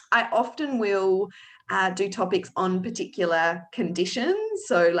 I often will do topics on particular conditions,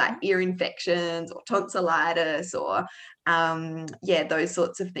 so like ear infections or tonsillitis or those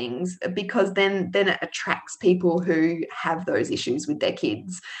sorts of things, because then it attracts people who have those issues with their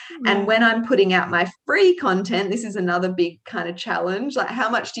kids. And when I'm putting out my free content, this is another big kind of challenge, like how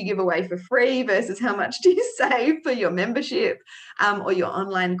much do you give away for free versus how much do you save for your membership or your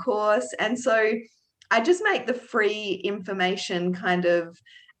online course. And so I just make the free information kind of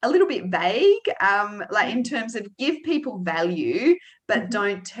a little bit vague, like in terms of give people value, but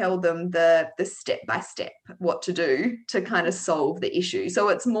don't tell them the step-by-step what to do to kind of solve the issue. So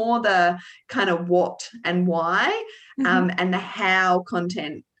it's more the kind of what and why, and the how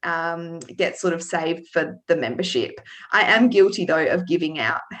content gets sort of saved for the membership. I am guilty though of giving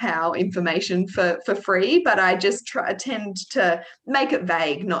out how information for free, but I just tend to make it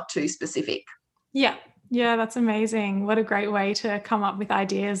vague, not too specific. Yeah, that's amazing. What a great way to come up with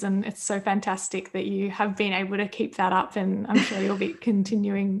ideas. And it's so fantastic that you have been able to keep that up, and I'm sure you'll be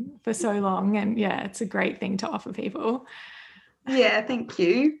continuing for so long. And yeah, it's a great thing to offer people. Yeah, thank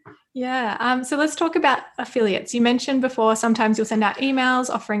you. Yeah. So let's talk about affiliates. You mentioned before, sometimes you'll send out emails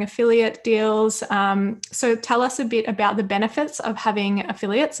offering affiliate deals. So tell us a bit about the benefits of having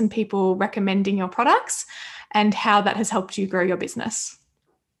affiliates and people recommending your products, and how that has helped you grow your business.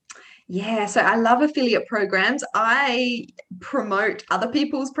 Yeah, so I love affiliate programs. I promote other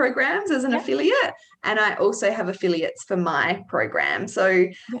people's programs as an affiliate, and I also have affiliates for my program. So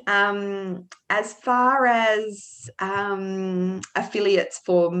as far as affiliates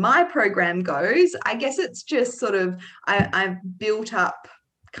for my program goes, I guess it's just sort of I've built up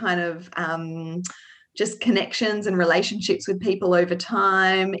kind of just connections and relationships with people over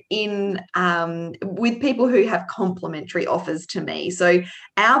time with people who have complementary offers to me. So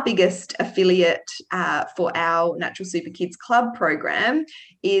our biggest affiliate for our Natural Super Kids Club program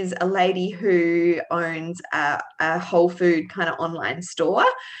is a lady who owns a whole food kind of online store.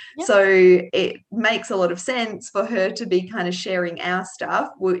 Yep. So it makes a lot of sense for her to be kind of sharing our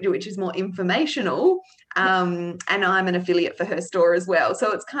stuff, which is more informational. And I'm an affiliate for her store as well.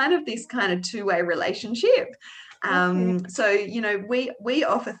 So it's kind of this kind of two-way relationship. So, we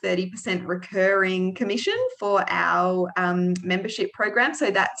offer 30% recurring commission for our membership program.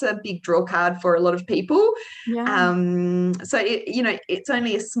 So that's a big draw card for a lot of people. Yeah. So, it's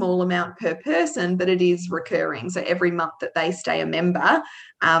only a small amount per person, but it is recurring. So every month that they stay a member,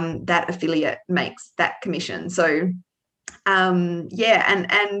 that affiliate makes that commission. So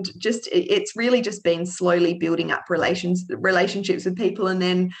and just it's really just been slowly building up relationships with people. And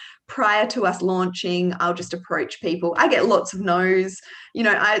then prior to us launching, I'll just approach people. I get lots of no's.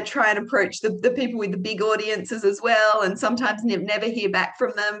 I try and approach the people with the big audiences as well, and sometimes never hear back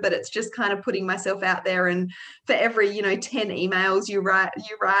from them, but it's just kind of putting myself out there. And for every 10 emails you write,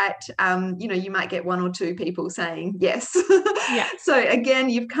 you might get 1 or 2 people saying yes. Yeah. So again,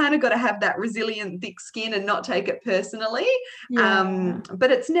 you've kind of got to have that resilient thick skin and not take it personally. Yeah.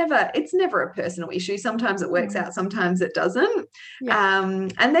 But it's never a personal issue. Sometimes it works out, sometimes it doesn't. Yeah.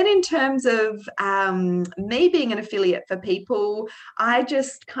 And then in terms of me being an affiliate for people, I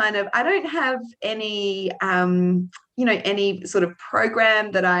don't have any any sort of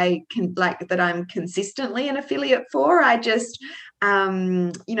program that that I'm consistently an affiliate for. I just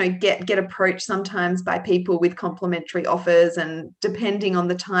get approached sometimes by people with complimentary offers, and depending on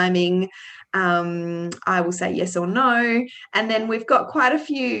the timing, I will say yes or no. And then we've got quite a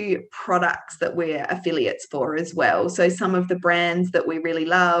few products that we're affiliates for as well. So some of the brands that we really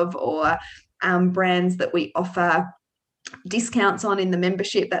love, or brands that we offer discounts on in the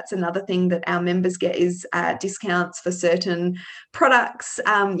membership. That's another thing that our members get, is discounts for certain products,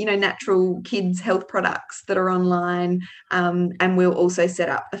 natural kids health products that are online. And we'll also set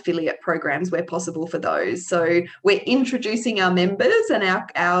up affiliate programs where possible for those. So we're introducing our members and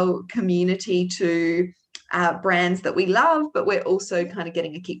our community to brands that we love, but we're also kind of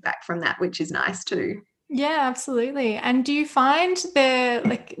getting a kickback from that, which is nice too. Yeah, absolutely. And do you find they're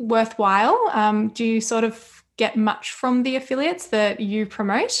worthwhile? Do you sort of get much from the affiliates that you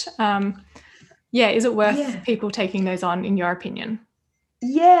promote? Is it worth people taking those on, in your opinion?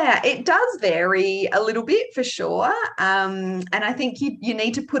 Yeah, it does vary a little bit for sure. And I think you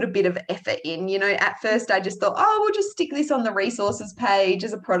need to put a bit of effort in. At first I just thought, we'll just stick this on the resources page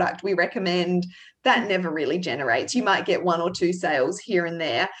as a product we recommend. That never really generates. You might get 1 or 2 sales here and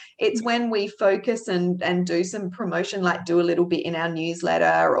there. It's when we focus and do some promotion, like do a little bit in our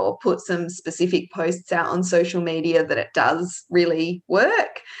newsletter or put some specific posts out on social media, that it does really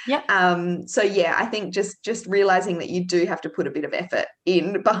work. Yeah. I think just realizing that you do have to put a bit of effort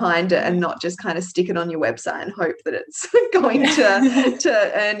in behind it, and not just kind of stick it on your website and hope that it's going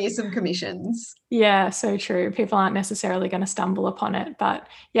to earn you some commissions. Yeah, so true. People aren't necessarily going to stumble upon it. But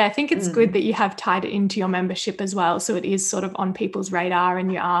yeah, I think it's good that you have tied it into your membership as well. So it is sort of on people's radar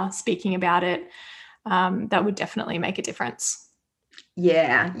and you are speaking about it. That would definitely make a difference.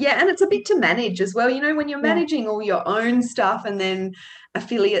 Yeah. And it's a bit to manage as well. When you're managing all your own stuff and then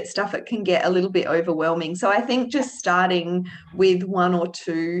affiliate stuff, it can get a little bit overwhelming. So I think just starting with 1 or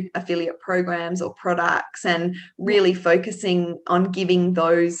 2 affiliate programs or products and really focusing on giving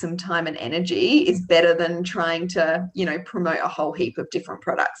those some time and energy is better than trying to, promote a whole heap of different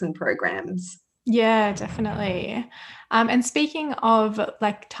products and programs. Yeah, definitely. And speaking of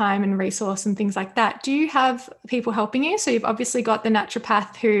time and resource and things like that, do you have people helping you? So you've obviously got the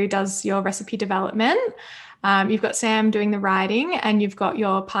naturopath who does your recipe development. You've got Sam doing the writing, and you've got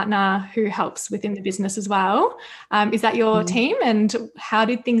your partner who helps within the business as well. Is that your team? And how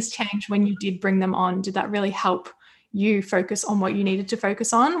did things change when you did bring them on? Did that really help you focus on what you needed to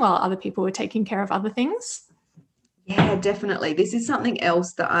focus on while other people were taking care of other things? Yeah, definitely. This is something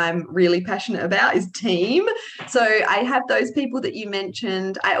else that I'm really passionate about, is team. So I have those people that you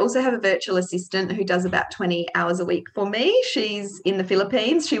mentioned. I also have a virtual assistant who does about 20 hours a week for me. She's in the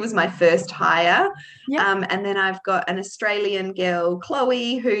Philippines. She was my first hire. Yep. And then I've got an Australian girl,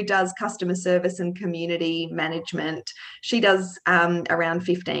 Chloe, who does customer service and community management. She does around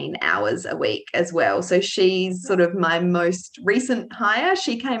 15 hours a week as well. So she's sort of my most recent hire.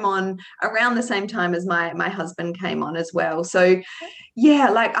 She came on around the same time as my husband came on as well. So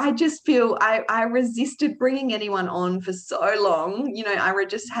I just feel I resisted bringing anyone on for so long. I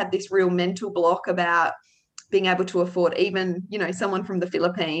just had this real mental block about being able to afford even, someone from the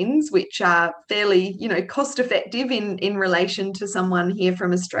Philippines, which are fairly, cost effective in relation to someone here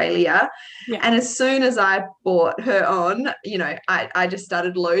from Australia. Yeah. And as soon as I bought her on, I just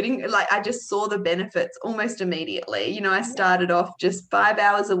started loading. Like, I just saw the benefits almost immediately. I started off just 5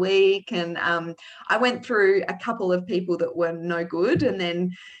 hours a week, and I went through a couple of people that were no good, and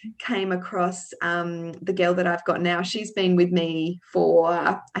then came across the girl that I've got now. She's been with me for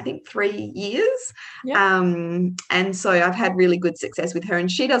I think 3 years. And so I've had really good success with her, and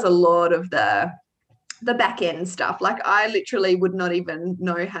she does a lot of the back end stuff. Like, I literally would not even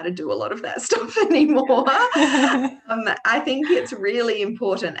know how to do a lot of that stuff anymore. I think it's really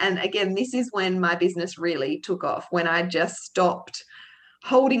important. And again, this is when my business really took off, when I just stopped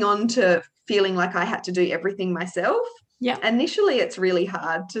holding on to feeling like I had to do everything myself. Yeah. Initially, it's really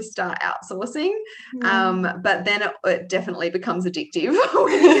hard to start outsourcing, but then it definitely becomes addictive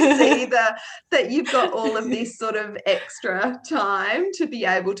when you see that you've got all of this sort of extra time to be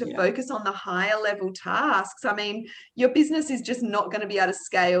able to focus on the higher level tasks. I mean, your business is just not going to be able to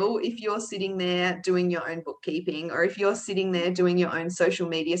scale if you're sitting there doing your own bookkeeping, or if you're sitting there doing your own social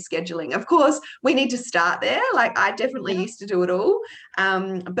media scheduling. Of course, we need to start there. Like, I definitely used to do it all.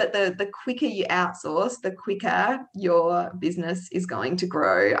 But the quicker you outsource, the quicker your business is going to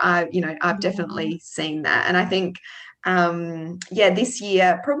grow. I've definitely seen that. And I think, this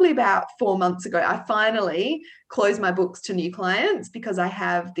year, probably about 4 months ago, I finally closed my books to new clients, because I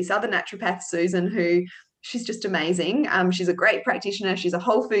have this other naturopath, Susan, who she's just amazing. She's a great practitioner. She's a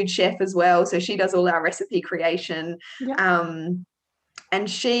whole food chef as well. So she does all our recipe creation. And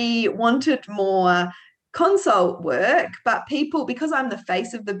she wanted more consult work, but people, because I'm the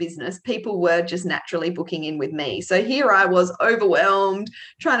face of the business, people were just naturally booking in with me. So here I was, overwhelmed,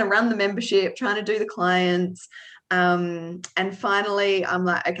 trying to run the membership, trying to do the clients. And finally I'm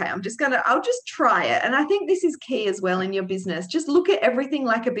like, okay, I'll just try it. And I think this is key as well in your business. Just look at everything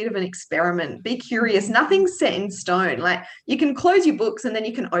like a bit of an experiment. Be curious. Nothing's set in stone. Like, you can close your books and then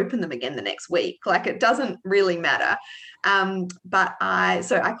you can open them again the next week. Like, it doesn't really matter. But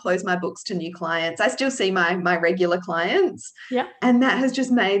I close my books to new clients. I still see my regular clients. And that has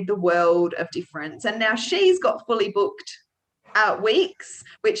just made the world of difference. And now she's got fully booked weeks,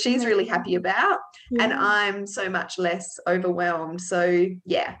 which she's really happy about. And I'm so much less overwhelmed. So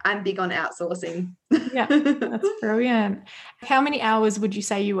I'm big on outsourcing. That's brilliant. How many hours would you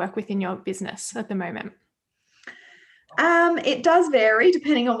say you work within your business at the moment? It does vary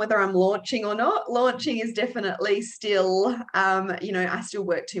depending on whether I'm launching or not. Launching is definitely still, I still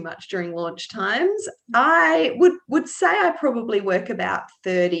work too much during launch times. I would say I probably work about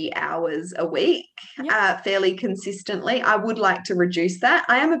 30 hours a week, fairly consistently. I would like to reduce that.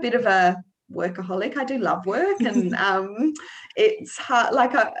 I am a bit of a workaholic. I do love work, and it's hard.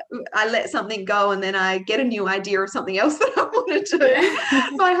 Like, I let something go and then I get a new idea of something else that I want to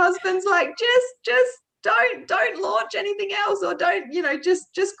do. My husband's like, just don't launch anything else, or don't,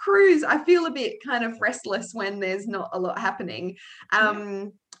 just cruise. I feel a bit kind of restless when there's not a lot happening.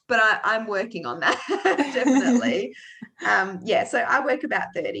 But I'm working on that definitely. So I work about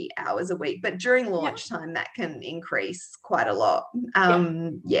 30 hours a week, but during launch time that can increase quite a lot.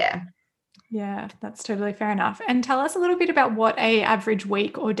 Yeah, that's totally fair enough. And tell us a little bit about what a average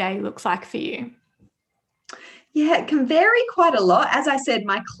week or day looks like for you. Yeah, it can vary quite a lot. As I said,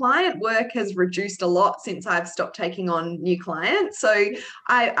 my client work has reduced a lot since I've stopped taking on new clients. So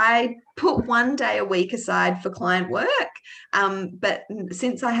I put 1 day a week aside for client work. But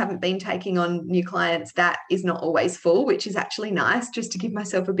since I haven't been taking on new clients, that is not always full, which is actually nice, just to give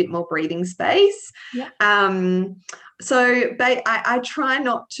myself a bit more breathing space. So I try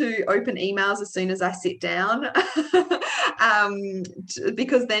not to open emails as soon as I sit down,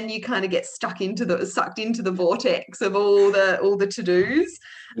 because then you kind of get sucked into the vortex of all the to-dos.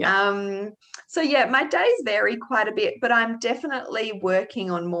 My days vary quite a bit, but I'm definitely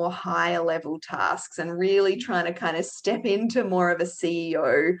working on more higher level tasks and really trying to kind of step into more of a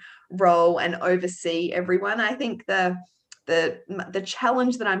CEO role and oversee everyone. I think the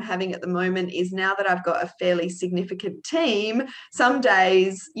challenge that I'm having at the moment is, now that I've got a fairly significant team, some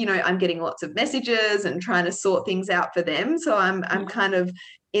days, I'm getting lots of messages and trying to sort things out for them. So I'm kind of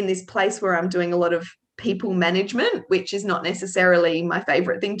in this place where I'm doing a lot of people management, which is not necessarily my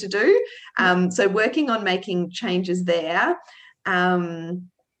favorite thing to do. So working on making changes there.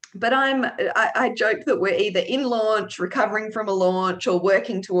 but I joke that we're either in launch, recovering from a launch, or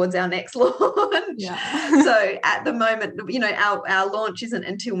working towards our next launch. Yeah. So at the moment, our launch isn't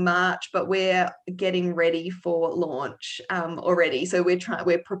until March, but we're getting ready for launch already. So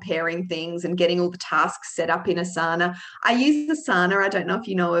we're preparing things and getting all the tasks set up in Asana. I use Asana. I don't know if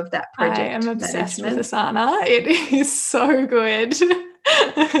you know of that I project am obsessed with management. Asana. It is so good.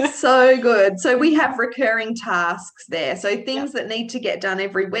 So good. So we have recurring tasks there. So things Yep. that need to get done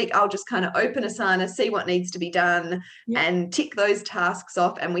every week, I'll just kind of open Asana, see what needs to be done, Yep. and tick those tasks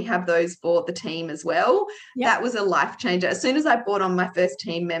off. And we have those for the team as well. Yep. That was a life changer. As soon as I brought on my first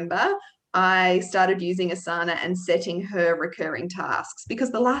team member, I started using Asana and setting her recurring tasks,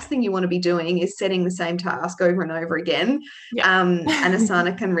 because the last thing you want to be doing is setting the same task over and over again. Yep. And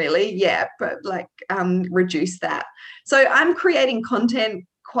Asana can really, reduce that. So I'm creating content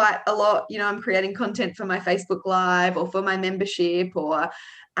quite a lot. I'm creating content for my Facebook Live or for my membership or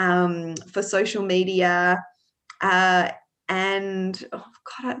for social media. And oh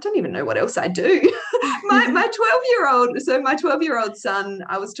God, I don't even know what else I do. my 12-year-old son,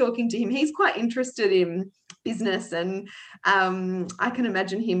 I was talking to him. He's quite interested in business, and I can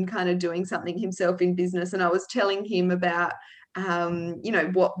imagine him kind of doing something himself in business. And I was telling him about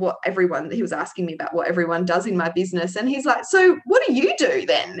what everyone, he was asking me about what everyone does in my business, and he's like, so what do you do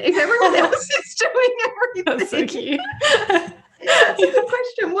then if everyone else is doing everything? That's so cute. Yeah, it's a good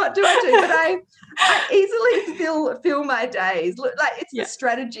question. What do I do? But I easily fill my days. Like it's the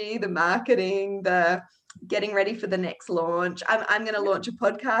strategy, the marketing, the getting ready for the next launch. I'm going to launch a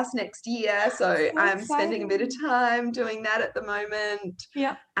podcast next year, so I'm spending a bit of time doing that at the moment.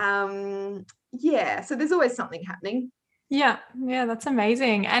 Yeah. So there's always something happening. Yeah, that's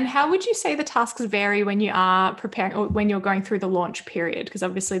amazing. And how would you say the tasks vary when you are preparing or when you're going through the launch period? Because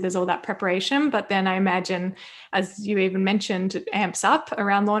obviously there's all that preparation, but then I imagine, as you even mentioned, it amps up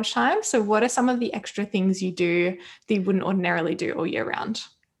around launch time. So what are some of the extra things you do that you wouldn't ordinarily do all year round?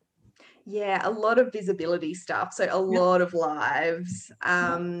 Yeah, a lot of visibility stuff. So a lot of lives.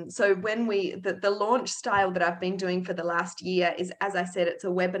 So when the launch style that I've been doing for the last year is, as I said, it's a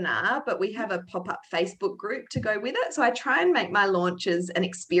webinar, but we have a pop-up Facebook group to go with it. So I try and make my launches an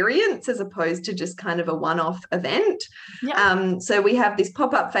experience as opposed to just kind of a one-off event. So we have this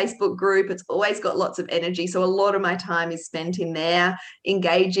pop-up Facebook group. It's always got lots of energy. So a lot of my time is spent in there,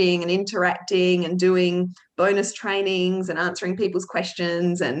 engaging and interacting and doing bonus trainings and answering people's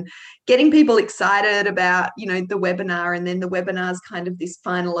questions and getting people excited about, the webinar. And then the webinar is kind of this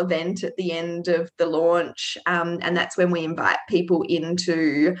final event at the end of the launch. And that's when we invite people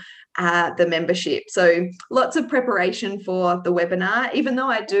into the membership. So lots of preparation for the webinar, even though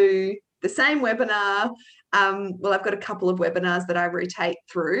I do the same webinar. I've got a couple of webinars that I rotate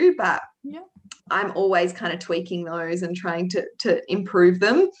through, but I'm always kind of tweaking those and trying to improve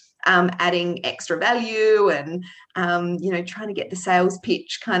them. Adding extra value and, trying to get the sales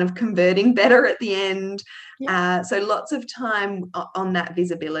pitch kind of converting better at the end. So lots of time on that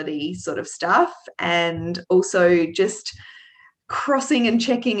visibility sort of stuff, and also just crossing and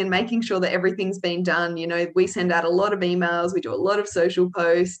checking and making sure that everything's been done. We send out a lot of emails, we do a lot of social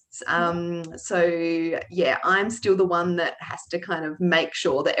posts. So I'm still the one that has to kind of make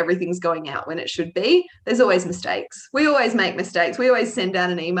sure that everything's going out when it should be. There's always mistakes. We always make mistakes. We always send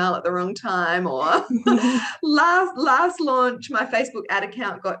out an email at the wrong time, or last launch, my Facebook ad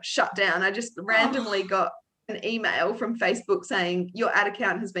account got shut down. I just randomly got an email from Facebook saying your ad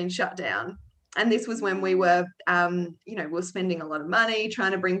account has been shut down. And this was when we were, we were spending a lot of money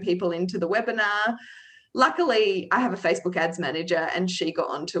trying to bring people into the webinar. Luckily, I have a Facebook ads manager and she got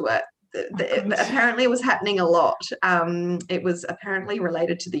onto it. Apparently it was happening a lot. It was apparently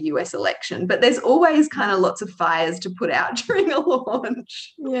related to the US election, but there's always kind of lots of fires to put out during a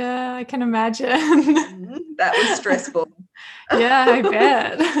launch. Yeah, I can imagine. That was stressful. Yeah, I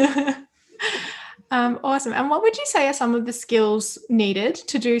bet. Awesome. And what would you say are some of the skills needed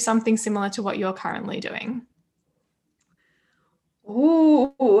to do something similar to what you're currently doing?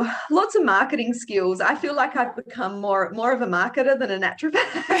 Oh, lots of marketing skills. I feel like I've become more of a marketer than a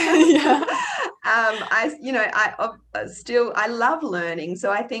naturopath. I love learning.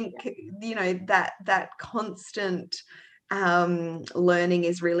 So I think, that constant learning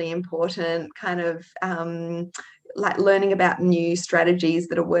is really important, kind of like learning about new strategies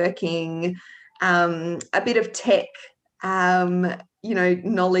that are working. A bit of tech,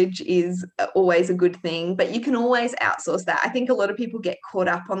 knowledge is always a good thing, but you can always outsource that. I think a lot of people get caught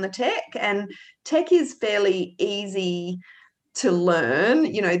up on the tech, and tech is fairly easy to learn,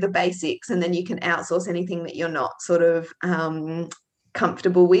 the basics, and then you can outsource anything that you're not sort of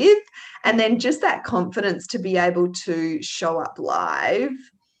comfortable with. And then just that confidence to be able to show up live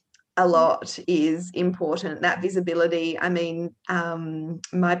a lot is important, that visibility. I mean,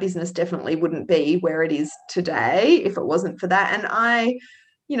 my business definitely wouldn't be where it is today if it wasn't for that. And I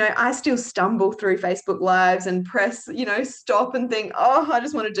still stumble through Facebook Lives and press, stop and think, oh, I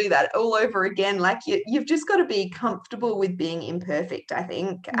just want to do that all over again. Like you've just got to be comfortable with being imperfect, I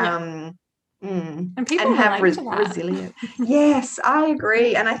think. Yeah. And And people have relate to that. resilience. Yes, I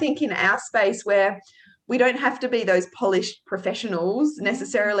agree. And I think in our space where we don't have to be those polished professionals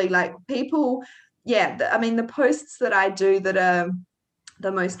necessarily, like people, I mean, the posts that I do that are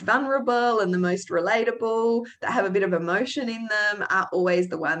the most vulnerable and the most relatable, that have a bit of emotion in them, are always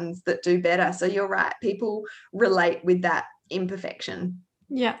the ones that do better. So you're right, people relate with that imperfection.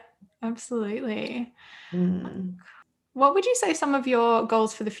 Yeah, absolutely. Mm. What would you say some of your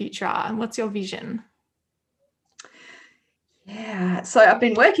goals for the future are, and what's your vision? Yeah, so I've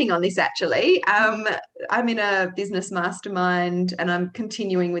been working on this actually. I'm in a business mastermind and I'm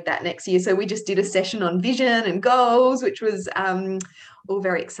continuing with that next year. So we just did a session on vision and goals, which was all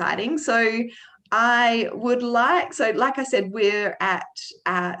very exciting. So like I said, we're at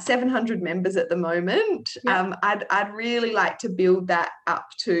 700 members at the moment. Yeah. I'd really like to build that up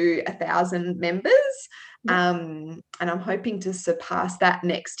to 1,000 members. And I'm hoping to surpass that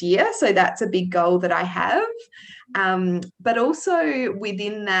next year. So that's a big goal that I have. But also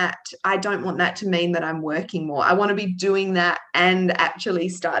within that, I don't want that to mean that I'm working more. I want to be doing that and actually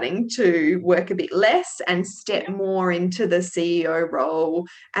starting to work a bit less and step more into the CEO role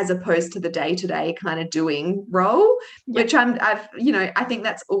as opposed to the day-to-day kind of doing role, which I think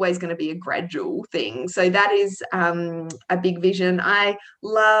that's always going to be a gradual thing. So that is a big vision. I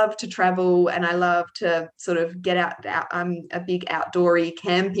love to travel and I love to sort of get out. I'm a big outdoory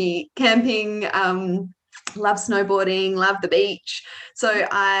camping, love snowboarding, love the beach. So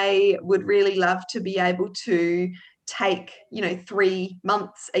I would really love to be able to take 3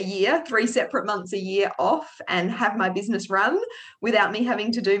 months a year, 3 separate months a year off and have my business run without me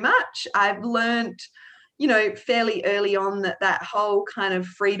having to do much. I've learned fairly early on that whole kind of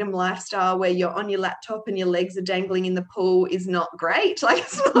freedom lifestyle where you're on your laptop and your legs are dangling in the pool is not great. Like,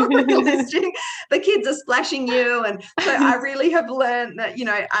 it's not realistic. The kids are splashing you. And so I really have learned that,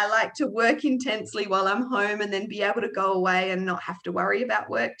 I like to work intensely while I'm home and then be able to go away and not have to worry about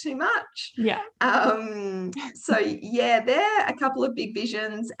work too much. Yeah. So there are a couple of big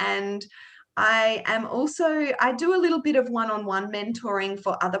visions. And I do a little bit of one-on-one mentoring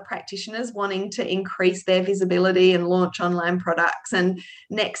for other practitioners wanting to increase their visibility and launch online products. And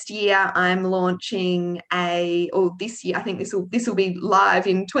next year I'm launching this year, I think this will be live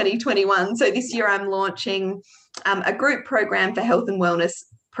in 2021. So this year I'm launching a group program for health and wellness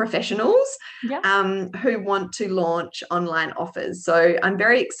professionals who want to launch online offers. So I'm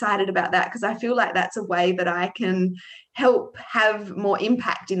very excited about that because I feel like that's a way that I can help have more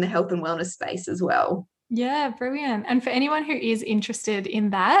impact in the health and wellness space as well. Yeah, brilliant. And for anyone who is interested in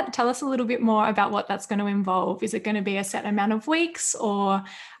that, tell us a little bit more about what that's going to involve. Is it going to be a set amount of weeks or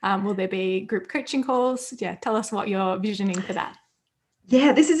will there be group coaching calls? Yeah, tell us what you're visioning for that.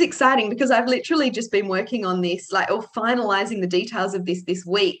 Yeah, this is exciting because I've literally just been working on this, or finalizing the details of this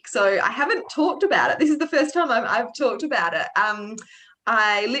week. So I haven't talked about it. This is the first time I've talked about it.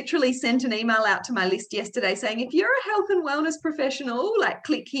 I literally sent an email out to my list yesterday saying, if you're a health and wellness professional,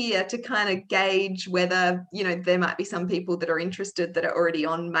 click here to kind of gauge whether, there might be some people that are interested that are already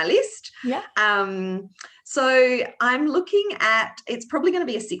on my list. Yeah. So I'm looking at, it's probably going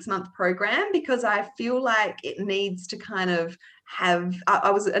to be a 6-month program because I feel like it needs to kind of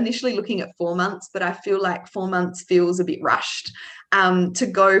I was initially looking at 4 months, but I feel like 4 months feels a bit rushed to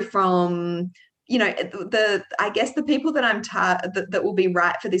go from, I guess the people that that will be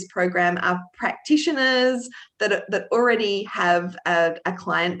right for this program are practitioners that already have a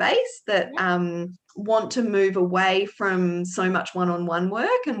client base that want to move away from so much one-on-one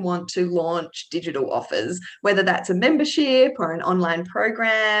work and want to launch digital offers, whether that's a membership or an online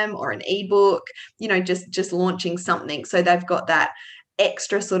program or an ebook, just launching something. So they've got that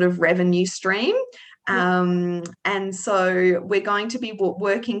extra sort of revenue stream. And so we're going to be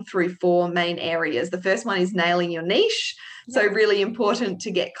working through 4 main areas. The first one is nailing your niche. So really important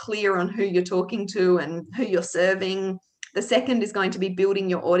to get clear on who you're talking to and who you're serving. The second is going to be building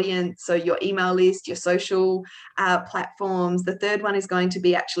your audience, so your email list, your social platforms. The third one is going to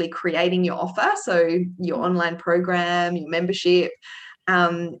be actually creating your offer, so your online program, your membership.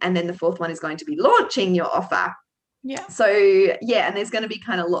 And then the fourth one is going to be launching your offer. Yeah. So and there's going to be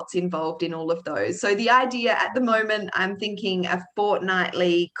kind of lots involved in all of those. So the idea at the moment, I'm thinking a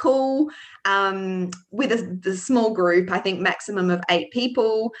fortnightly call with a small group, I think maximum of 8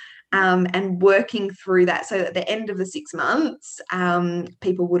 people. and working through that. So at the end of the 6 months,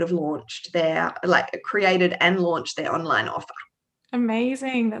 people would have created and launched their online offer.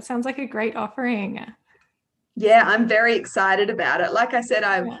 Amazing. That sounds like a great offering. Yeah, I'm very excited about it. Like I said,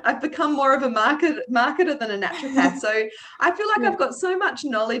 I've become more of a marketer than a naturopath. So I feel like I've got so much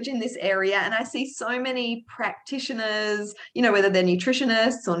knowledge in this area, and I see so many practitioners, whether they're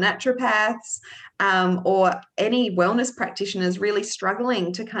nutritionists or naturopaths, or any wellness practitioners really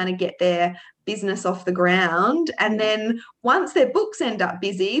struggling to kind of get their business off the ground. And then once their books end up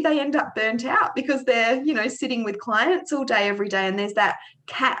busy, they end up burnt out because they're, sitting with clients all day, every day. And there's that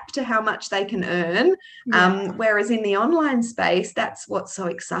cap to how much they can earn. Whereas in the online space, that's what's so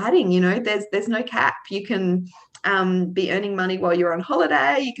exciting. There's no cap. You can be earning money while you're on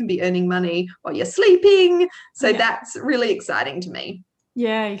holiday. You can be earning money while you're sleeping. So that's really exciting to me.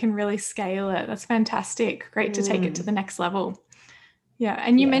 Yeah, you can really scale it. That's fantastic. Great to take it to the next level. Yeah.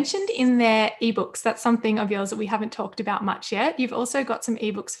 And you mentioned in their ebooks, that's something of yours that we haven't talked about much yet. You've also got some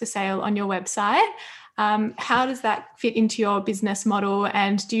ebooks for sale on your website. How does that fit into your business model?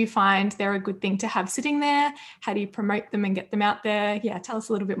 And do you find they're a good thing to have sitting there? How do you promote them and get them out there? Yeah, tell us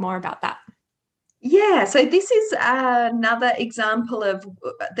a little bit more about that. Yeah, so this is another example of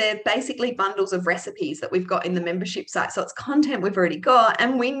they're basically bundles of recipes that we've got in the membership site. So it's content we've already got,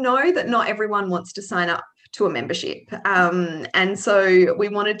 and we know that not everyone wants to sign up to a membership. And so we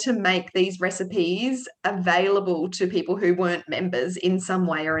wanted to make these recipes available to people who weren't members in some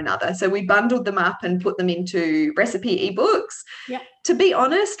way or another. So we bundled them up and put them into recipe ebooks. Yeah. To be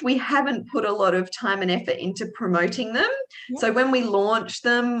honest, we haven't put a lot of time and effort into promoting them. Yeah. So when we launched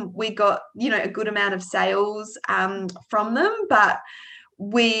them, we got, a good amount of sales from them, but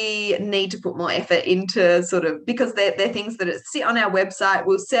we need to put more effort into because they're things that sit on our website.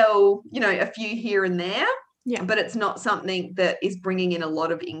 We'll sell, a few here and there. Yeah. But it's not something that is bringing in a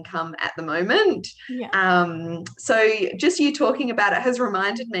lot of income at the moment. Yeah. So just you talking about it has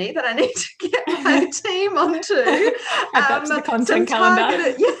reminded me that I need to get my team onto add that to the content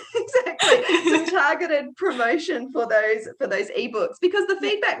calendar. Yeah, exactly. Some targeted promotion for those ebooks, because the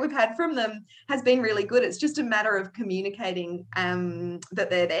feedback we've had from them has been really good. It's just a matter of communicating that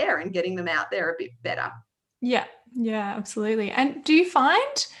they're there and getting them out there a bit better. Yeah, absolutely. And do you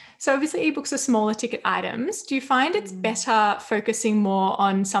find, so obviously ebooks are smaller ticket items, do you find it's better focusing more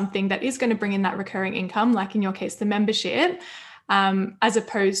on something that is going to bring in that recurring income, like in your case, the membership, as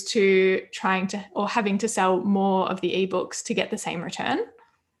opposed to trying to or having to sell more of the ebooks to get the same return?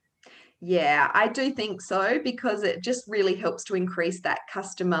 Yeah, I do think so, because it just really helps to increase that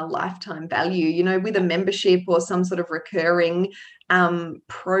customer lifetime value. With a membership or some sort of recurring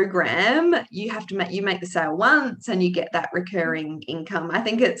program, you make the sale once and you get that recurring income. I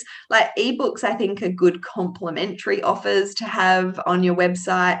think it's like ebooks, I think, are good complementary offers to have on your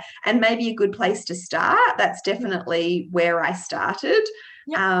website, and maybe a good place to start. That's definitely where I started.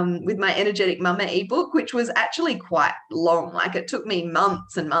 With my Energetic Mama ebook, which was actually quite long. Like, it took me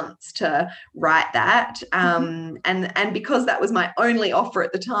months and months to write that. And because that was my only offer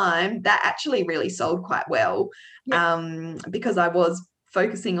at the time, that actually really sold quite well, because I was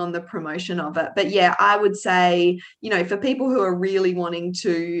focusing on the promotion of it. But yeah, I would say, for people who are really wanting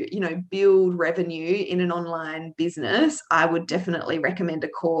to, build revenue in an online business, I would definitely recommend a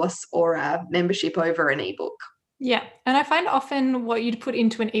course or a membership over an ebook. Yeah. And I find often what you'd put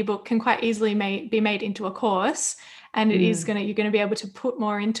into an ebook can quite easily be made into a course, and you're going to be able to put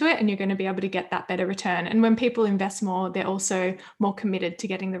more into it, and you're going to be able to get that better return. And when people invest more, they're also more committed to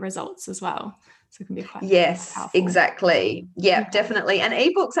getting the results as well. So it can be quite powerful. Exactly. Yeah, definitely. And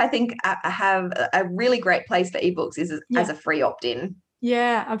ebooks, I think, have a really great place for ebooks is as a free opt-in.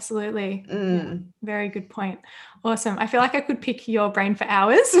 Yeah, absolutely. Yeah, very good point. Awesome. I feel like I could pick your brain for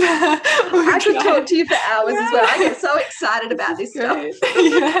hours. I could talk to you for hours as well. I get so excited about this stuff.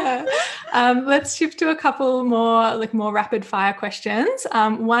 Let's shift to a couple more rapid fire questions.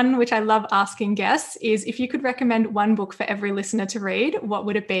 One which I love asking guests is, if you could recommend one book for every listener to read, what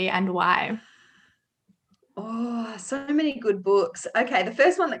would it be and why? Oh, so many good books. Okay, the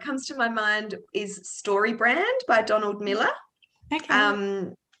first one that comes to my mind is Story Brand by Donald Miller.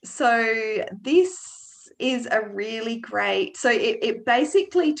 Okay. So this is a really great, so it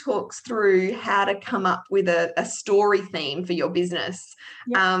basically talks through how to come up with a story theme for your business,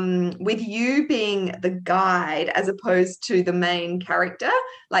 with you being the guide as opposed to the main character.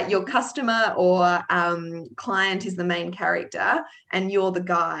 Like, your customer or client is the main character and you're the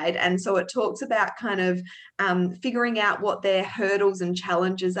guide. And so it talks about kind of figuring out what their hurdles and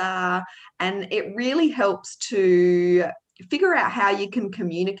challenges are, and it really helps to figure out how you can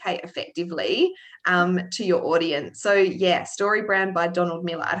communicate effectively to your audience. So yeah, Story Brand by Donald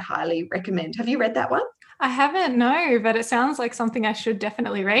Miller, I'd highly recommend. Have you read that one? I haven't, no, but it sounds like something I should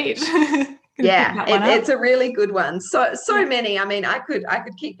definitely read. Yeah, it's a really good one. So many. I mean, I could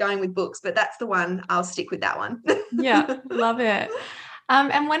keep going with books, but that's the one. I'll stick with that one. Yeah, love it.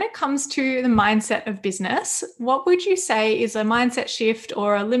 And when it comes to the mindset of business, what would you say is a mindset shift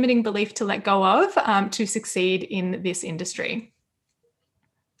or a limiting belief to let go of to succeed in this industry?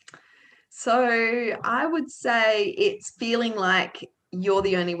 So I would say it's feeling like you're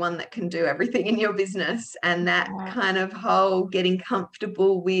the only one that can do everything in your business, and that kind of whole getting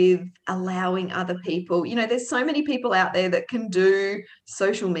comfortable with allowing other people. There's so many people out there that can do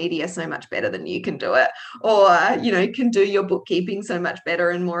social media so much better than you can do it, or can do your bookkeeping so much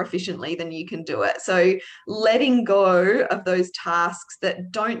better and more efficiently than you can do it. So letting go of those tasks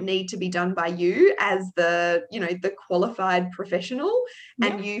that don't need to be done by you as the qualified professional,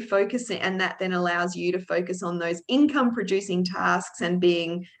 and you focusing, and that then allows you to focus on those income producing tasks and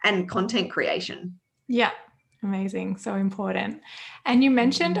content creation. Yeah. Amazing. So important. And you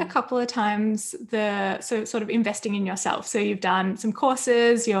mentioned a couple of times sort of investing in yourself. So you've done some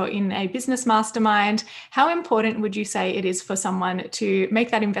courses, you're in a business mastermind. How important would you say it is for someone to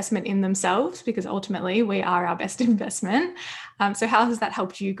make that investment in themselves? Because ultimately we are our best investment. So how has that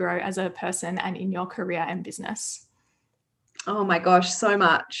helped you grow as a person and in your career and business? Oh my gosh, so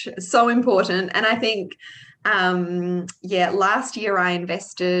much. So important. And I think last year I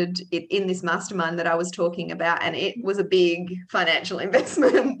invested in this mastermind that I was talking about, and it was a big financial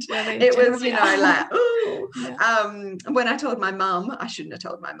investment. It was, when I told my mum, I shouldn't have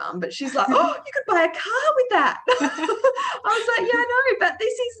told my mum, but she's like, oh, you could buy a car with that. I was like, yeah, I know, but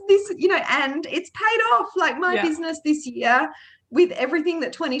this, and it's paid off. Like my business this year, with everything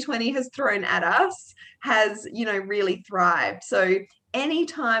that 2020 has thrown at us, has, really thrived. So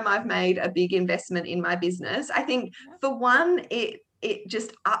anytime I've made a big investment in my business, I think for one, it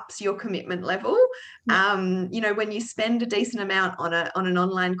just ups your commitment level. When you spend a decent amount on an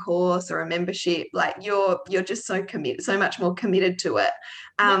online course or a membership, like you're just so much more committed to it.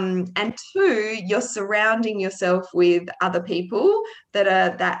 And two, you're surrounding yourself with other people that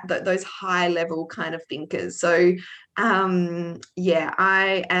are those high level kind of thinkers. So I'm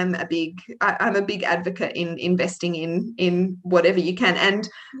a big advocate in investing in whatever you can, and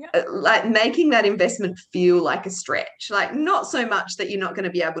like making that investment feel like a stretch, like not so much that you're not going to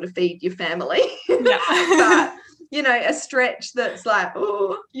be able to feed your family, but a stretch that's like,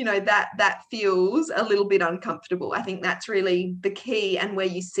 that feels a little bit uncomfortable. I think that's really the key, and where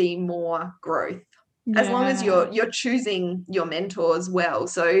you see more growth. As long as you're choosing your mentors well.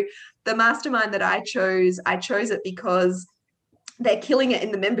 So the mastermind that I chose it because they're killing it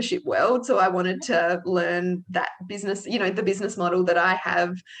in the membership world. So I wanted to learn that business, the business model that I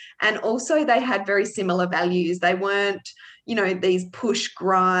have. And also they had very similar values. They weren't, these push,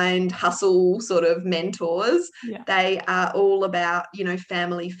 grind, hustle sort of mentors. They are all about,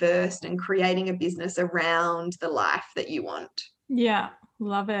 family first and creating a business around the life that you want. Yeah.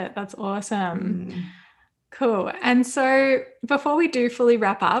 Love it. That's awesome. Cool. And so before we do fully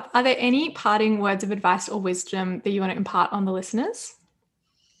wrap up, are there any parting words of advice or wisdom that you want to impart on the listeners?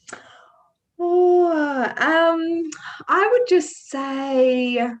 I would just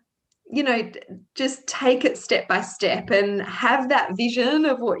say, just take it step by step and have that vision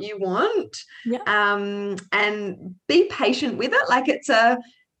of what you want, and be patient with it. Like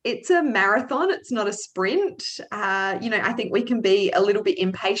it's a marathon. It's not a sprint. I think we can be a little bit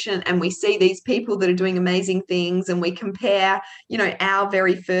impatient, and we see these people that are doing amazing things, and we compare, our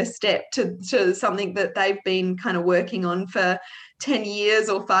very first step to something that they've been kind of working on for 10 years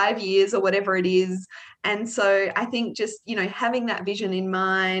or 5 years or whatever it is. And so I think just, having that vision in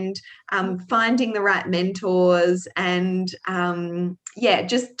mind, finding the right mentors, and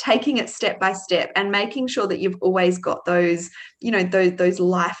just taking it step by step, and making sure that you've always got those, those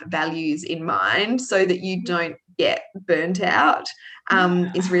life values in mind, so that you don't get burnt out,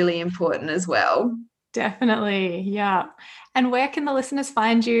 is really important as well. Definitely. Yeah. And where can the listeners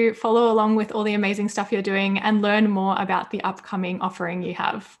find you, follow along with all the amazing stuff you're doing, and learn more about the upcoming offering you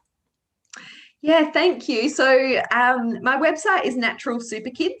have? Yeah, thank you. So my website is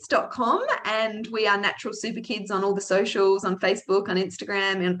naturalsuperkids.com, and we are Natural Super Kids on all the socials, on Facebook, on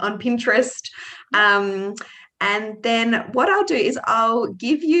Instagram, and on Pinterest. And then what I'll do is I'll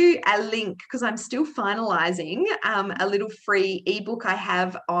give you a link, because I'm still finalizing a little free ebook I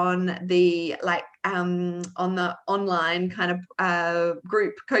have on the online kind of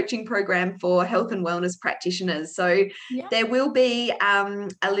group coaching program for health and wellness practitioners. So there will be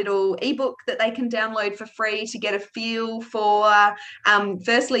a little ebook that they can download for free to get a feel for,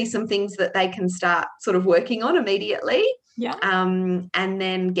 firstly, some things that they can start sort of working on immediately. Yeah. And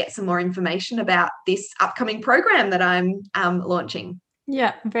then get some more information about this upcoming program that I'm launching.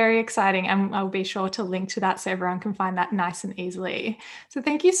 Yeah, very exciting. And I'll be sure to link to that so everyone can find that nice and easily. So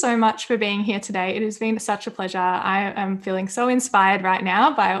thank you so much for being here today. It has been such a pleasure. I am feeling so inspired right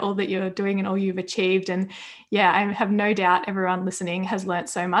now by all that you're doing and all you've achieved. And yeah, I have no doubt everyone listening has learnt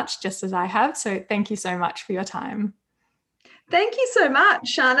so much, just as I have. So thank you so much for your time. Thank you so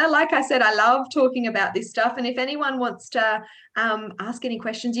much, Shana. Like I said, I love talking about this stuff. And if anyone wants to ask any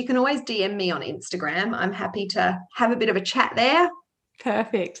questions, you can always DM me on Instagram. I'm happy to have a bit of a chat there.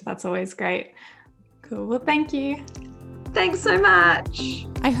 Perfect. That's always great. Cool. Well, thank you. Thanks so much.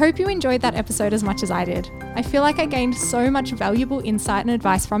 I hope you enjoyed that episode as much as I did. I feel like I gained so much valuable insight and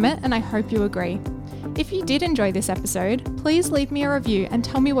advice from it, and I hope you agree. If you did enjoy this episode, please leave me a review and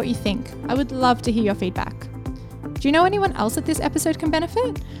tell me what you think. I would love to hear your feedback. Do you know anyone else that this episode can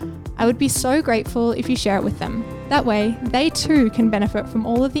benefit? I would be so grateful if you share it with them. That way, they too can benefit from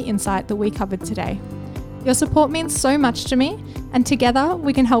all of the insight that we covered today. Your support means so much to me, and together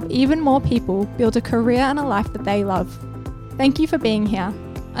we can help even more people build a career and a life that they love. Thank you for being here.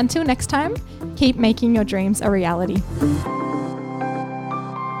 Until next time, keep making your dreams a reality.